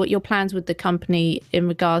 working, what your plans with the company in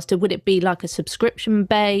regards to, would it be like a subscription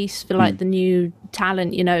base for like the new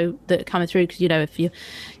talent, that are coming through? Because, if you're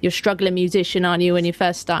a struggling musician, aren't you, when you're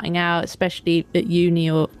first starting out, especially at uni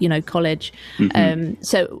or, college.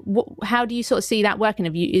 So how do you sort of see that working?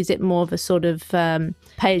 Is it more of a sort of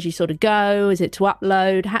pay as you sort of go? Is it to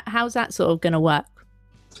upload? How's that sort of going to work?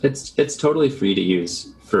 It's totally free to use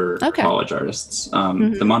for college artists.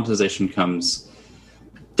 The monetization comes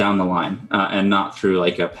down the line and not through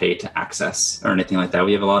like a pay to access or anything like that.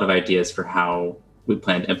 We have a lot of ideas for how we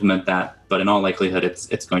plan to implement that, but in all likelihood,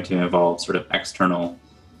 it's going to involve sort of external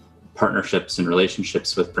partnerships and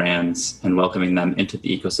relationships with brands and welcoming them into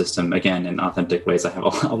the ecosystem, again, in authentic ways. I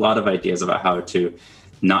have a lot of ideas about how to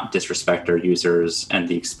not disrespect our users and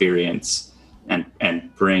the experience,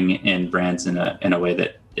 and bring in brands in a way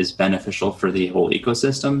that is beneficial for the whole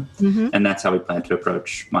ecosystem. And that's how we plan to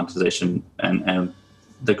approach monetization. And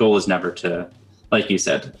the goal is never to, like you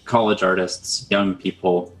said, college artists, young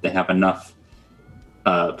people, they have enough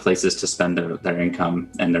places to spend their income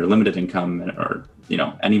and their limited income, or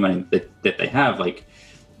any money that they have. Like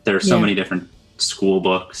there are so many different school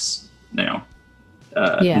books,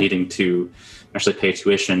 needing to actually pay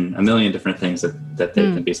tuition, a million different things that they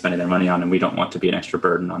can be spending their money on, and we don't want to be an extra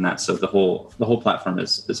burden on that. So the whole platform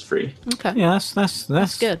is free. Okay. Yeah,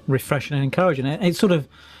 that's good. Refreshing and encouraging. It sort of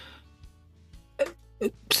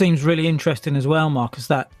it seems really interesting as well, Marcus,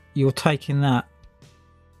 that you're taking that,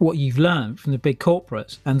 what you've learned from the big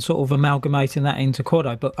corporates, and sort of amalgamating that into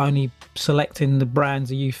Quadio, but only selecting the brands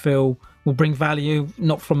that you feel will bring value,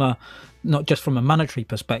 not just from a monetary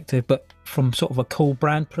perspective, but from sort of a cool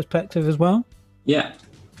brand perspective as well. Yeah,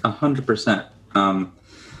 100%.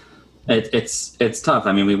 It's tough.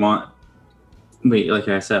 I mean, we want like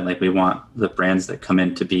I said, like we want the brands that come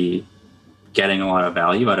in to be getting a lot of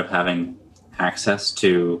value out of having access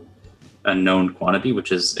to a known quantity,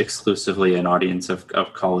 which is exclusively an audience of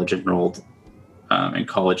college enrolled and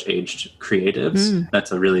college aged creatives.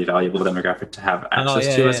 That's a really valuable demographic to have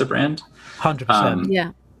access to as a brand. 100%.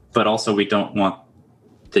 Yeah. But also we don't want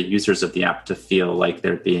the users of the app to feel like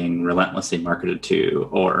they're being relentlessly marketed to,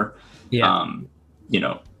 or,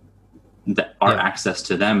 that our access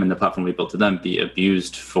to them and the platform we built to them be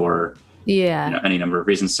abused for any number of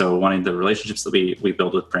reasons. So wanting the relationships that we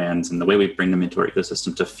build with brands and the way we bring them into our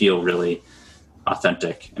ecosystem to feel really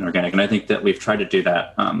authentic and organic. And I think that we've tried to do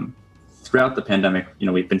that throughout the pandemic.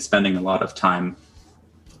 We've been spending a lot of time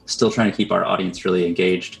still trying to keep our audience really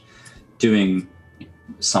engaged, doing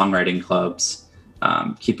songwriting clubs,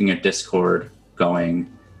 keeping a Discord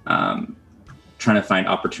going, trying to find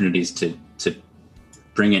opportunities to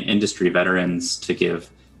bring in industry veterans to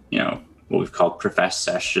give, what we've called profess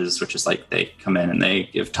sessions, which is like they come in and they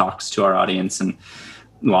give talks to our audience. And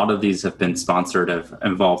a lot of these have been sponsored, have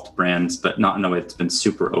involved brands, but not in a way that's been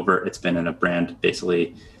super overt. It's been in a brand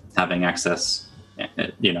basically having access,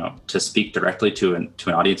 to speak directly to an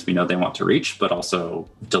audience we know they want to reach, but also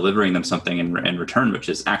delivering them something in return, which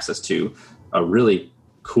is access to a really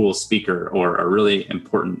cool speaker or a really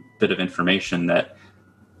important bit of information that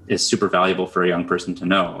is super valuable for a young person to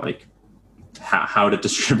know, like how to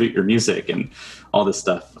distribute your music and all this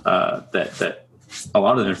stuff, that a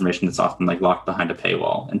lot of the information that's often like locked behind a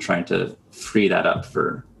paywall, and trying to free that up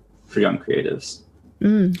for young creatives.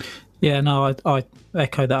 Yeah, no, I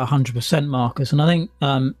echo that 100%, Marcus. And I think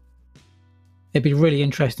it'd be really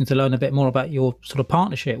interesting to learn a bit more about your sort of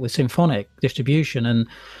partnership with Symphonic Distribution. And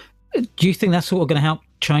do you think that's sort of going to help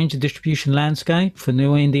change the distribution landscape for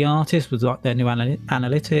new indie artists with like their new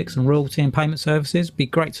analytics and royalty and payment services? It'd be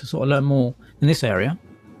great to sort of learn more in this area.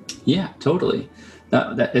 Yeah, totally.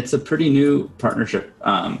 That it's a pretty new partnership.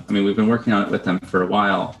 We've been working on it with them for a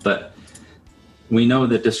while, but we know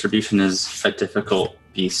that distribution is a difficult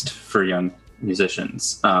beast for young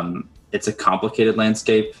musicians. It's a complicated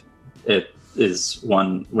landscape. It is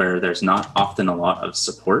one where there's not often a lot of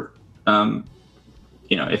support.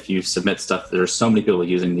 If you submit stuff, there's so many people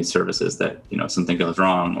using these services that, something goes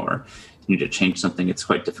wrong or you need to change something. It's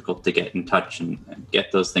quite difficult to get in touch and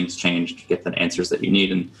get those things changed, get the answers that you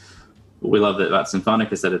need. And what we love about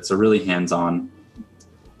Symphonic is that it's a really hands-on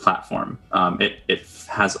platform. It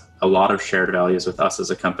has a lot of shared values with us as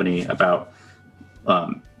a company about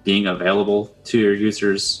being available to your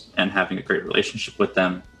users and having a great relationship with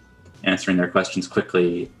them, answering their questions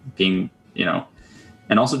quickly, being,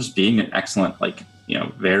 and also just being an excellent,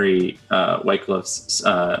 very white gloves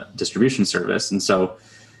distribution service. And so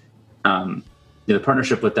the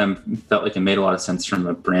partnership with them felt like it made a lot of sense from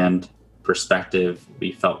a brand perspective.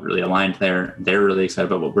 We felt really aligned there. They're really excited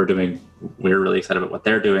about what we're doing. We're really excited about what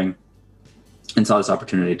they're doing, and saw this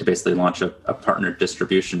opportunity to basically launch a partner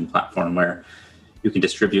distribution platform where you can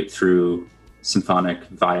distribute through Symphonic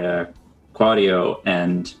via Quadio,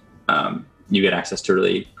 and you get access to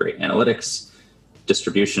really great analytics,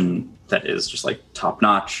 distribution that is just like top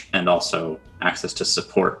notch, and also access to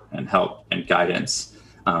support and help and guidance,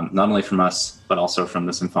 not only from us, but also from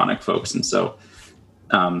the Symphonic folks. And so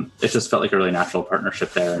it just felt like a really natural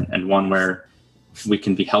partnership there, and one where we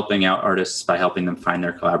can be helping out artists by helping them find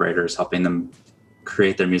their collaborators, helping them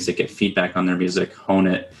create their music, get feedback on their music, hone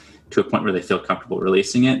it to a point where they feel comfortable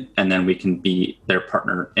releasing it. And then we can be their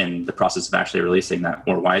partner in the process of actually releasing that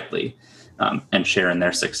more widely, and share in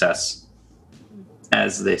their success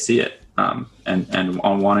as they see it. And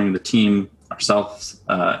on wanting the team ourselves,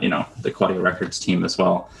 the Quadio Records team as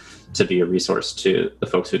well, to be a resource to the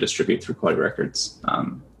folks who distribute through Quadio Records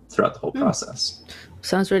throughout the whole process.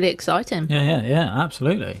 Sounds really exciting. Yeah,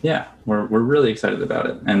 absolutely. Yeah, we're really excited about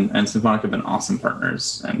it. And Symphonic have been awesome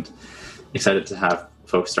partners, and excited to have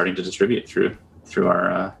folks starting to distribute through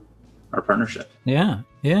our partnership. Yeah.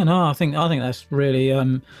 No, I think that's really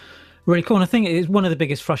really cool. And I think it's one of the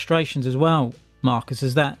biggest frustrations as well, Marcus,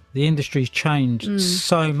 is that the industry's changed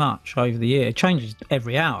so much over the year. It changes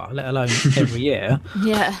every hour, let alone every year.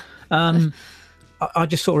 Yeah. I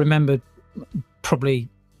just sort of remember, probably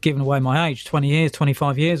giving away my age,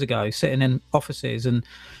 25 years ago, sitting in offices, and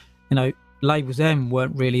labels then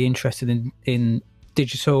weren't really interested in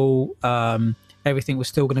digital. Everything was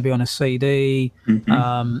still going to be on a CD.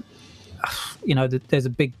 There's a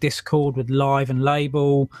big discord with live and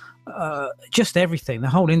label. Just everything. The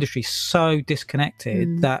whole industry is so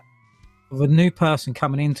disconnected that with a new person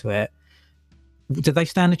coming into it, do they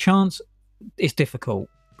stand a chance? It's difficult.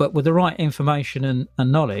 But with the right information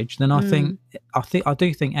and knowledge, then I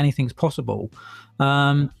do think anything's possible.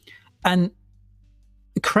 And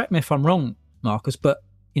correct me if I'm wrong, Marcus, but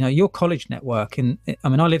your college network, and I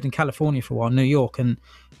mean, I lived in California for a while, New York, and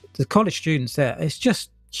the college students there, it's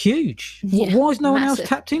just huge. Yeah, why has no one massive. else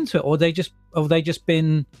tapped into it, or they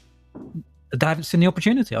haven't seen the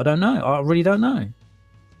opportunity? I don't know. I really don't know.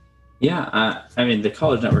 Yeah, I mean, the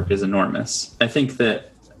college network is enormous. I think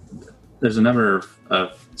that there's a number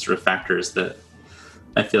of sort of factors that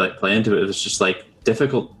I feel like play into it. It was just like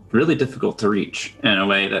really difficult to reach in a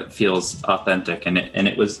way that feels authentic, and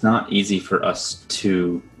it was not easy for us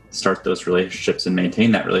to start those relationships and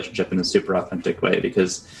maintain that relationship in a super authentic way,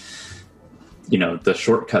 because the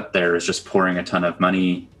shortcut there is just pouring a ton of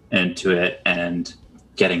money into it and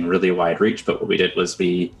getting really wide reach. But what we did was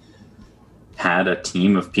we had a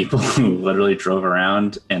team of people who literally drove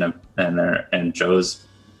around in Joe's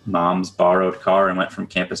mom's borrowed car and went from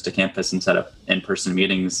campus to campus and set up in-person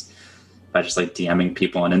meetings by just like DMing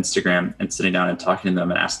people on Instagram and sitting down and talking to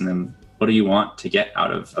them and asking them, what do you want to get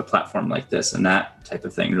out of a platform like this? And that type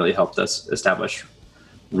of thing really helped us establish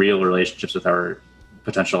real relationships with our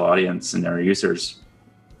potential audience and our users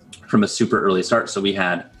from a super early start. So we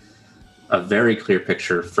had a very clear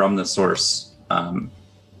picture from the source,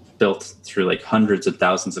 built through like hundreds of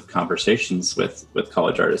thousands of conversations with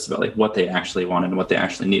college artists about like what they actually wanted and what they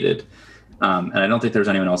actually needed. And I don't think there's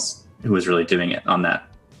anyone else who was really doing it on that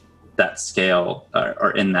scale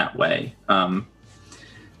or in that way.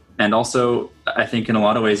 And also, I think in a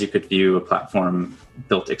lot of ways you could view a platform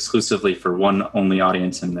built exclusively for one only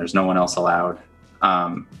audience and there's no one else allowed.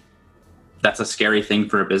 That's a scary thing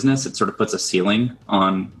for a business. It sort of puts a ceiling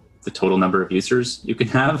on the total number of users you can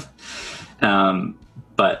have.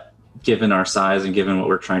 But given our size and given what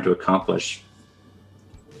we're trying to accomplish,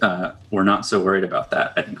 we're not so worried about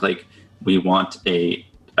that. I think like we want a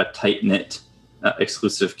tight-knit,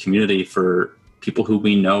 exclusive community for people who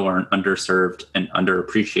we know are an underserved and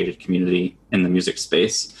underappreciated community in the music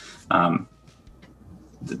space.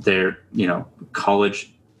 They're,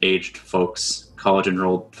 college-aged folks,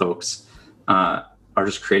 college-enrolled folks, are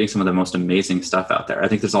just creating some of the most amazing stuff out there. I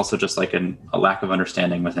think there's also just like a lack of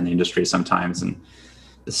understanding within the industry sometimes, and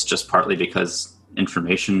this is just partly because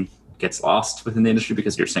information gets lost within the industry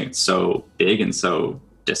because you're saying it's so big and so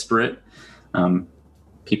disparate.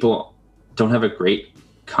 People don't have a great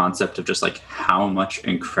concept of just like how much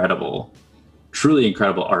truly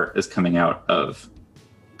incredible art is coming out of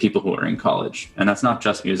people who are in college. And that's not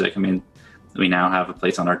just music. I mean, we now have a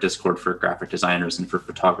place on our Discord for graphic designers and for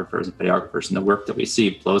photographers and videographers, and the work that we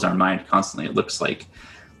see blows our mind constantly. It looks like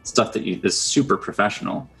stuff that is super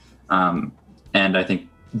professional. And I think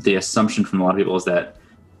the assumption from a lot of people is that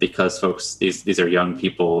because folks, these are young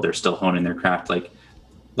people, they're still honing their craft, like,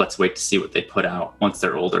 let's wait to see what they put out once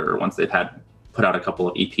they're older or once they've put out a couple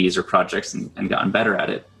of EPs or projects and gotten better at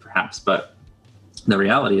it, perhaps. But the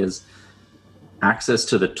reality is access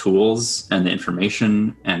to the tools and the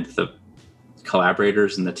information and the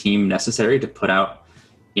collaborators and the team necessary to put out,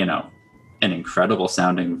 an incredible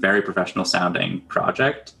sounding, very professional sounding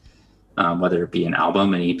project, whether it be an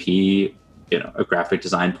album, an EP, a graphic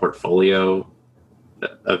design portfolio,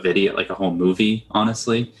 a video, like a whole movie,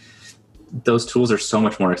 honestly, those tools are so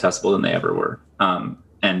much more accessible than they ever were.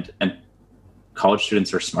 And college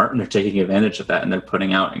students are smart and they're taking advantage of that, and they're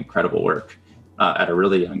putting out incredible work at a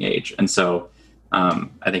really young age. And so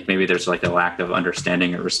I think maybe there's like a lack of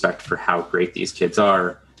understanding or respect for how great these kids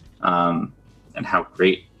are, and how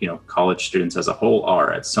great, college students as a whole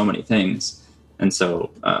are at so many things. And so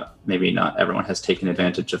maybe not everyone has taken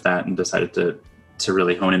advantage of that and decided to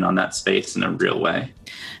really hone in on that space in a real way.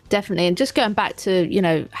 Definitely. And just going back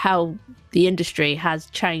to, how the industry has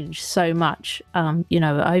changed so much,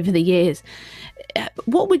 over the years,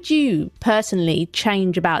 what would you personally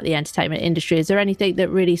change about the entertainment industry? Is there anything that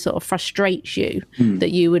really sort of frustrates you that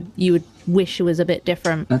you would wish was a bit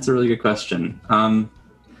different? That's a really good question.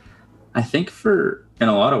 I think in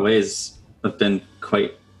a lot of ways, I've been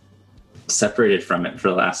quite separated from it for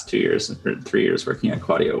the last 2 years or 3 years working at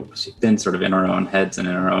Quadio. We've been sort of in our own heads and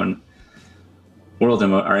in our own world,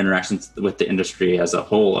 and our interactions with the industry as a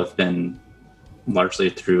whole have been largely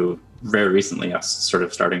through very recently us sort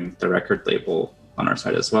of starting the record label on our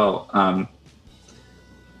side as well.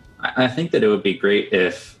 I think that it would be great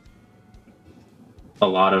if a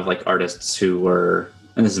lot of like artists who were,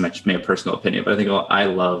 and this is maybe a personal opinion, but I think I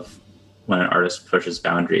love when an artist pushes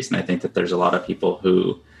boundaries. And I think that there's a lot of people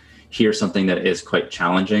who hear something that is quite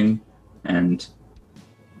challenging and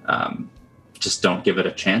just don't give it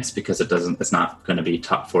a chance because it's not going to be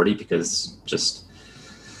top 40, because just,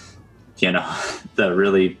 the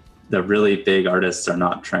really big artists are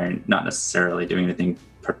not necessarily doing anything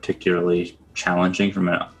particularly challenging from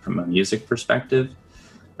a music perspective.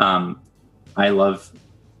 I love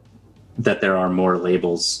that there are more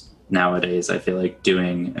labels nowadays, I feel like,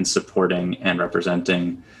 doing and supporting and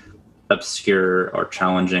representing obscure or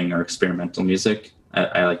challenging or experimental music.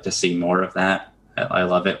 I like to see more of that. I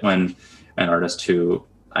love it when an artist who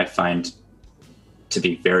I find to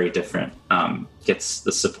be very different gets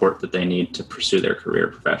the support that they need to pursue their career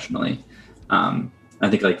professionally. I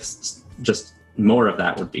think like just more of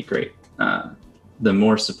that would be great. The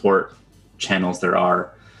more support channels there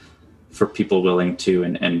are for people willing to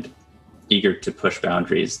and eager to push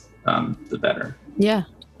boundaries, the better. Yeah,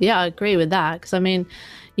 I agree with that. Because I mean,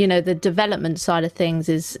 you know, the development side of things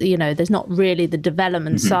is, you know, there's not really the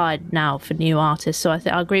development side now for new artists. So I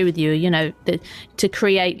agree with you, you know, to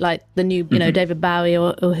create like the new, you know, David Bowie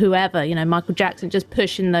or whoever, you know, Michael Jackson, just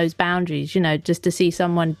pushing those boundaries, you know, just to see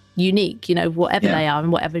someone unique, you know, whatever they are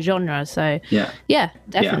in whatever genre. So yeah,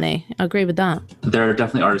 definitely. I agree with that. There are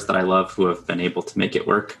definitely artists that I love who have been able to make it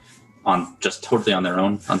work on just totally on their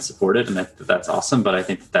own, unsupported. And that's awesome. But I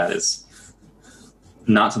think that is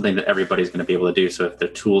not something that everybody's going to be able to do. So if the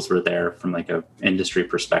tools were there from like a industry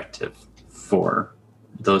perspective for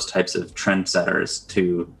those types of trendsetters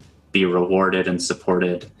to be rewarded and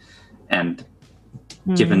supported and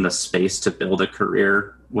given the space to build a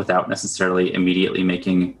career without necessarily immediately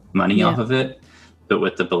making money off of it, but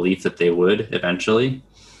with the belief that they would eventually,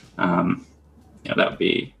 you know, that'd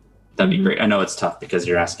be great. I know it's tough because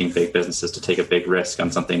you're asking big businesses to take a big risk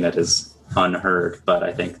on something that is unheard, but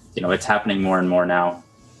I think, you know, it's happening more and more now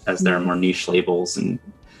as there are more niche labels and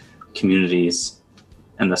communities,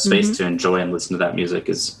 and the space to enjoy and listen to that music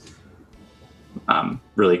is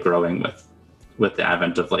really growing with the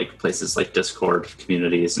advent of like places like Discord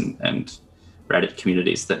communities and Reddit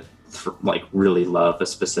communities that like really love a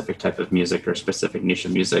specific type of music or specific niche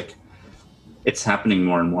of music. It's happening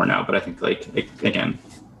more and more now, but I think like again,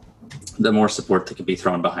 the more support that can be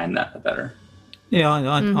thrown behind that, the better. Yeah,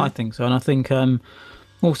 I think so. And I think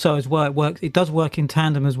also as well, it does work in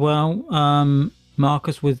tandem as well,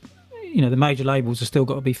 Marcus, with, you know, the major labels have still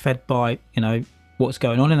got to be fed by, you know, what's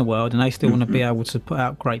going on in the world, and they still want to be able to put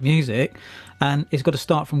out great music, and it's got to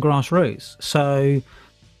start from grassroots. So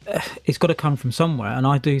it's got to come from somewhere. And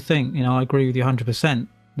I do think, you know, I agree with you 100%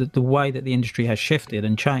 that the way that the industry has shifted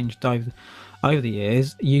and changed over the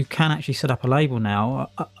years, you can actually set up a label now.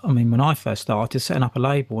 I mean, when I first started, setting up a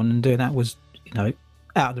label and doing that was, you know,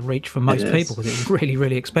 out of the reach for most people because it was really,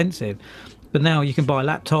 really expensive. But now you can buy a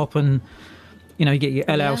laptop and, you know, you get your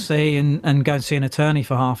LLC and go and see an attorney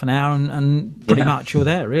for half an hour and pretty much you're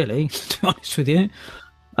there, really, to be honest with you.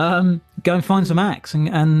 Go and find some acts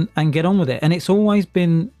and get on with it. And it's always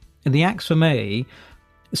been, the acts for me,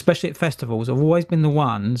 especially at festivals, have always been the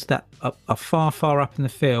ones that are far, far up in the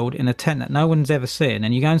field in a tent that no one's ever seen.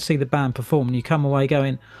 And you go and see the band perform and you come away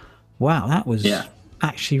going, wow, that was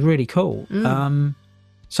actually really cool.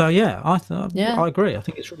 So yeah, I agree. I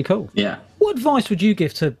think it's really cool. Yeah. What advice would you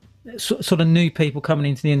give to sort of new people coming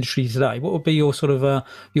into the industry today? What would be your sort of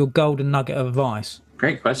your golden nugget of advice?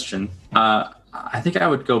 Great question. I think I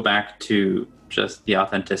would go back to just the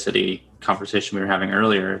authenticity conversation we were having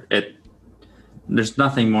earlier. There's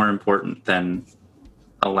nothing more important than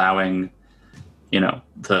allowing, you know,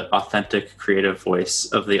 the authentic creative voice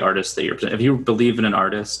of the artist that you're presenting. If you believe in an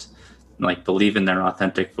artist, like believe in their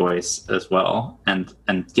authentic voice as well, and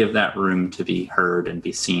give that room to be heard and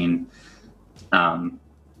be seen,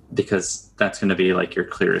 because that's going to be like your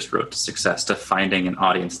clearest road to success, to finding an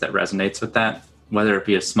audience that resonates with that, whether it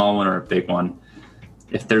be a small one or a big one.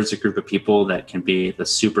 If there's a group of people that can be the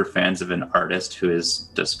super fans of an artist who is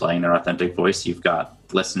displaying their authentic voice, you've got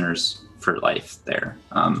listeners for life there.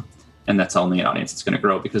 And that's only an audience that's going to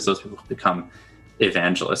grow, because those people become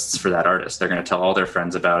evangelists for that artist. They're going to tell all their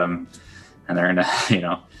friends about him, and they're going to, you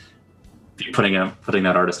know, be putting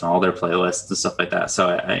that artist on all their playlists and stuff like that. So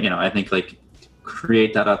I think like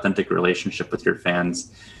create that authentic relationship with your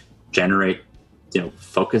fans, generate, you know,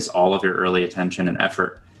 focus all of your early attention and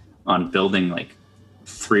effort on building like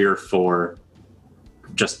 3 or 4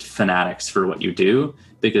 just fanatics for what you do,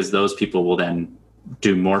 because those people will then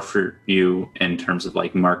do more for you in terms of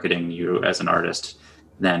like marketing you as an artist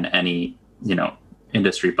than any, you know,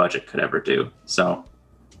 industry budget could ever do. So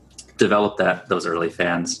develop those early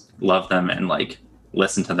fans, love them, and like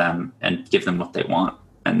listen to them and give them what they want,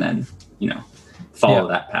 and then, you know, follow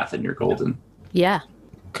that path and you're golden.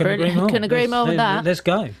 Couldn't agree more with that. Let's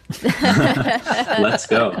go. Let's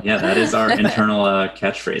go. Yeah, that is our internal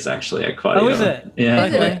catchphrase actually at Quadio. Oh, is it? Yeah.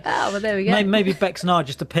 Okay. Oh, well, there we go. Maybe Bex and I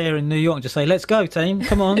just appear in New York and just say, let's go, team.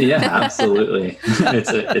 Come on. Yeah, absolutely.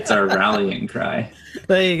 It's our rallying cry.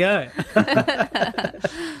 There you go.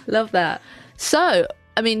 Love that. So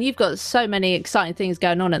I mean, you've got so many exciting things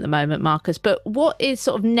going on at the moment, Marcus, but what is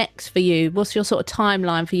sort of next for you? What's your sort of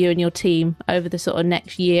timeline for you and your team over the sort of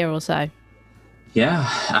next year or so? Yeah,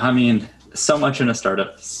 I mean, so much in a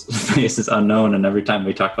startup space is unknown, and every time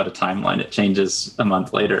we talk about a timeline, it changes a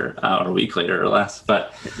month later or a week later or less.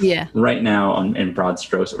 But yeah, right now, in broad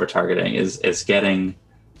strokes, what we're targeting is getting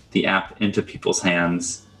the app into people's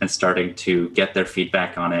hands and starting to get their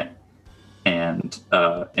feedback on it and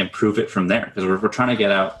improve it from there. Because we're trying to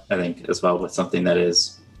get out, I think, as well with something that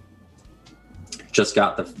is just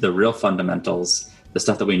got the real fundamentals, the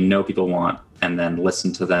stuff that we know people want, and then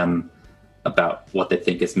listen to them about what they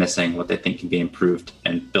think is missing, what they think can be improved,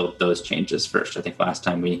 and build those changes first. I think last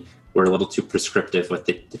time we were a little too prescriptive with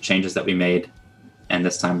the changes that we made, and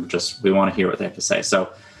this time we want to hear what they have to say.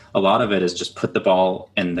 So a lot of it is just put the ball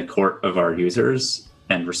in the court of our users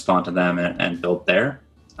and respond to them and build there.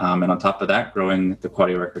 And on top of that, growing the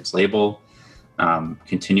Quadio Records label,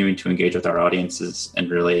 continuing to engage with our audiences in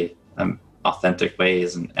really authentic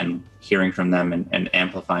ways and hearing from them and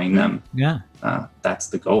amplifying them. Yeah. That's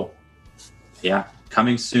the goal. Yeah.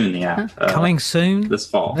 Coming soon, the app. Coming soon? This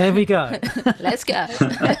fall. There we go. Let's go.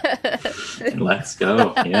 Let's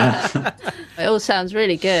go. Yeah. It all sounds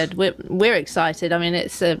really good. We're excited. I mean,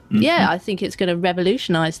 it's I think it's going to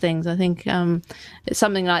revolutionize things. I think it's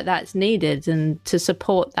something like that's needed, and to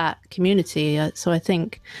support that community. So I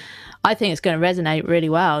think it's going to resonate really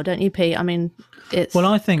well, don't you, Pete? I mean, it's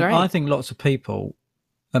I think great. lots of people,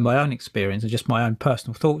 and my own experience and just my own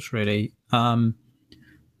personal thoughts, really,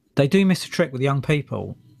 they do miss a trick with young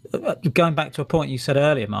people. Going back to a point you said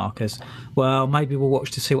earlier, Marcus, well, maybe we'll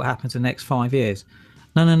watch to see what happens in the next 5 years.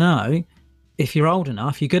 No. If you're old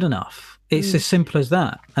enough, you're good enough. It's as simple as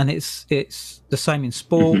that. And it's the same in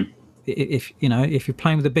sport. Mm-hmm. If you're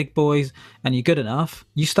playing with the big boys and you're good enough,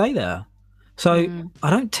 you stay there. So I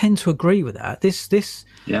don't tend to agree with that. This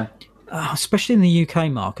especially in the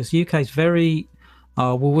UK, Marcus. The UK is very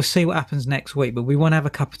we'll see what happens next week, but we want to have a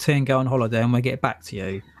cup of tea and go on holiday and we'll get back to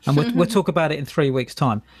you. And we'll talk about it in 3 weeks'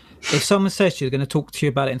 time. If someone says to you they're going to talk to you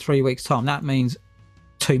about it in 3 weeks' time, that means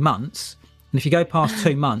 2 months. And if you go past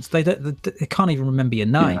 2 months, they can't even remember your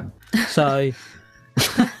name. Yeah. So,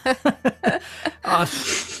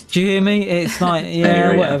 do you hear me? It's like,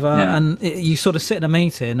 whatever. Yeah. And you sort of sit in a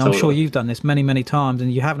meeting. Totally. I'm sure you've done this many, many times,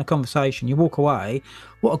 and you're having a conversation. You walk away.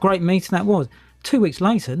 What a great meeting that was. 2 weeks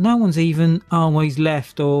later, no one's even, he's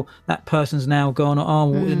left, or that person's now gone, or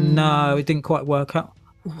no, it didn't quite work out.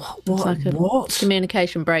 What?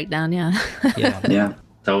 Communication breakdown, yeah. Yeah,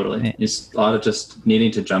 totally. Yeah. It's a lot of just needing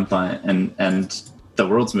to jump on it, and the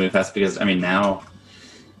world's moved fast because, I mean, now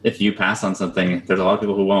if you pass on something, there's a lot of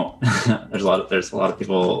people who won't. There's a lot of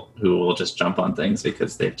people who will just jump on things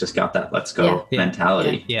because they've just got that let's go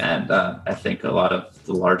mentality. Yeah. And I think a lot of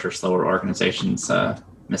the larger, slower organizations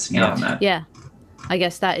missing out on that. Yeah. I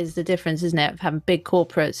guess that is the difference, isn't it? Of having big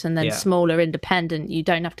corporates and then smaller independent. You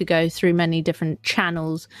don't have to go through many different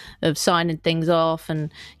channels of signing things off,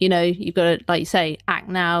 and you've got to, like you say, act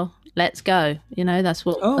now. Let's go. That's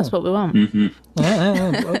what we want. Mm-hmm.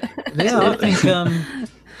 I think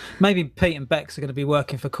maybe Pete and Bex are going to be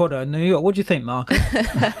working for Quadio in New York. What do you think, Marcus?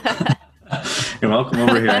 You're welcome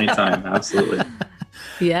over here anytime. Absolutely.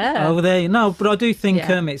 Yeah. Oh, there. No, but I do think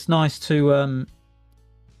it's nice to.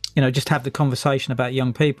 Just have the conversation about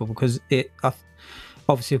young people, because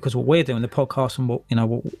obviously because what we're doing, the podcast, and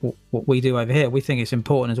what we do over here, we think it's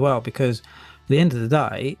important as well, because at the end of the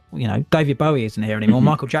day, David Bowie isn't here anymore,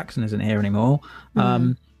 Michael Jackson isn't here anymore.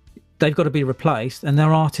 They've got to be replaced, and there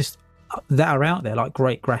are artists that are out there, like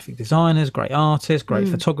great graphic designers, great artists, great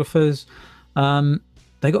photographers.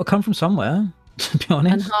 They got to come from somewhere. To be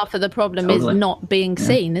honest. And half of the problem is not being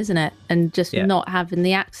seen, isn't it? And just not having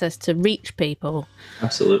the access to reach people.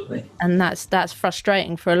 Absolutely. And that's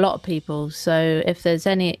frustrating for a lot of people. So if there's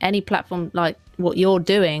any platform like what you're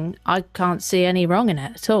doing, I can't see any wrong in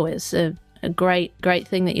it at all. It's a great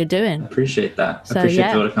thing that you're doing. I appreciate that. I appreciate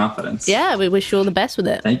the vote of confidence. Yeah, we wish you all the best with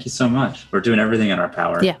it. Thank you so much. We're doing everything in our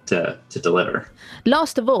power to deliver.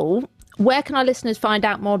 Last of all, where can our listeners find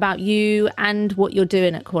out more about you and what you're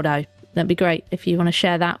doing at Quadio? That'd be great if you want to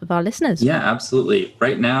share that with our listeners. Yeah, absolutely.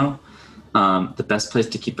 Right now, the best place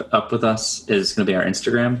to keep up with us is going to be our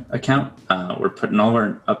Instagram account. We're putting all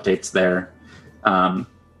our updates there,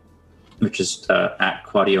 which is at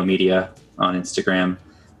Quadio Media on Instagram.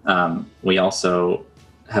 We also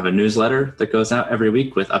have a newsletter that goes out every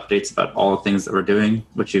week with updates about all the things that we're doing,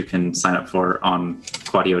 which you can sign up for on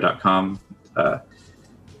quadio.com.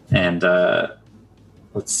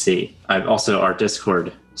 Let's see. I've also our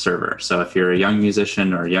Discord server. So if you're a young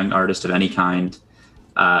musician or a young artist of any kind,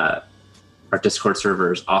 our Discord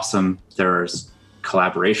server is awesome. There's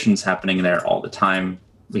collaborations happening there all the time.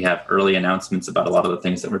 We have early announcements about a lot of the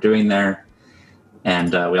things that we're doing there.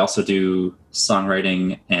 And we also do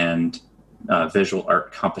songwriting and visual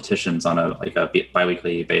art competitions on a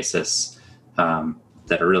bi-weekly basis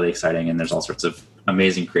that are really exciting. And there's all sorts of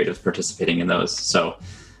amazing creatives participating in those. So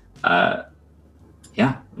follow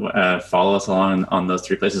us along on those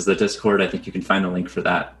 3 places. The Discord, I think you can find the link for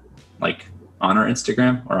that like on our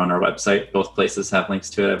Instagram or on our website. Both places have links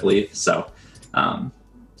to it, I believe. So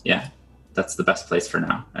that's the best place for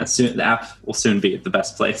now. The app will soon be the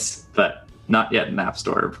best place, but not yet in the App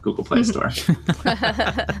Store or Google Play Store.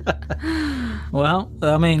 Well,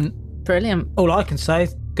 I mean, brilliant. All I can say,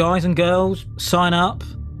 guys and girls, sign up,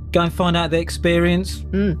 go and find out the experience,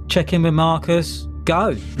 check in with Marcus,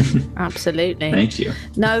 go. Absolutely. Thank you.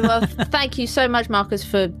 No, well, thank you so much, Marcus,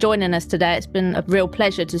 for joining us today. It's been a real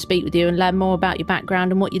pleasure to speak with you and learn more about your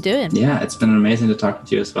background and what you're doing. Yeah, it's been amazing to talk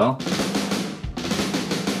with you as well.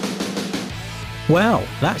 Well,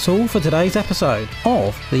 that's all for today's episode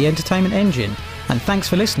of The Entertainment Engine, and thanks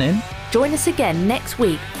for listening. Join us again next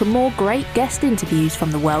week for more great guest interviews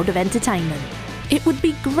from the world of entertainment. It would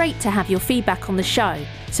be great to have your feedback on the show,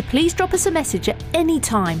 so please drop us a message at any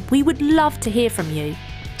time. We would love to hear from you.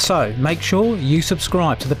 So make sure you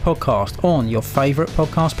subscribe to the podcast on your favourite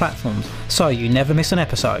podcast platforms so you never miss an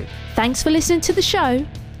episode. Thanks for listening to the show,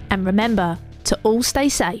 and remember to all stay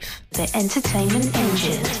safe. The Entertainment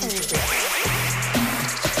Engine.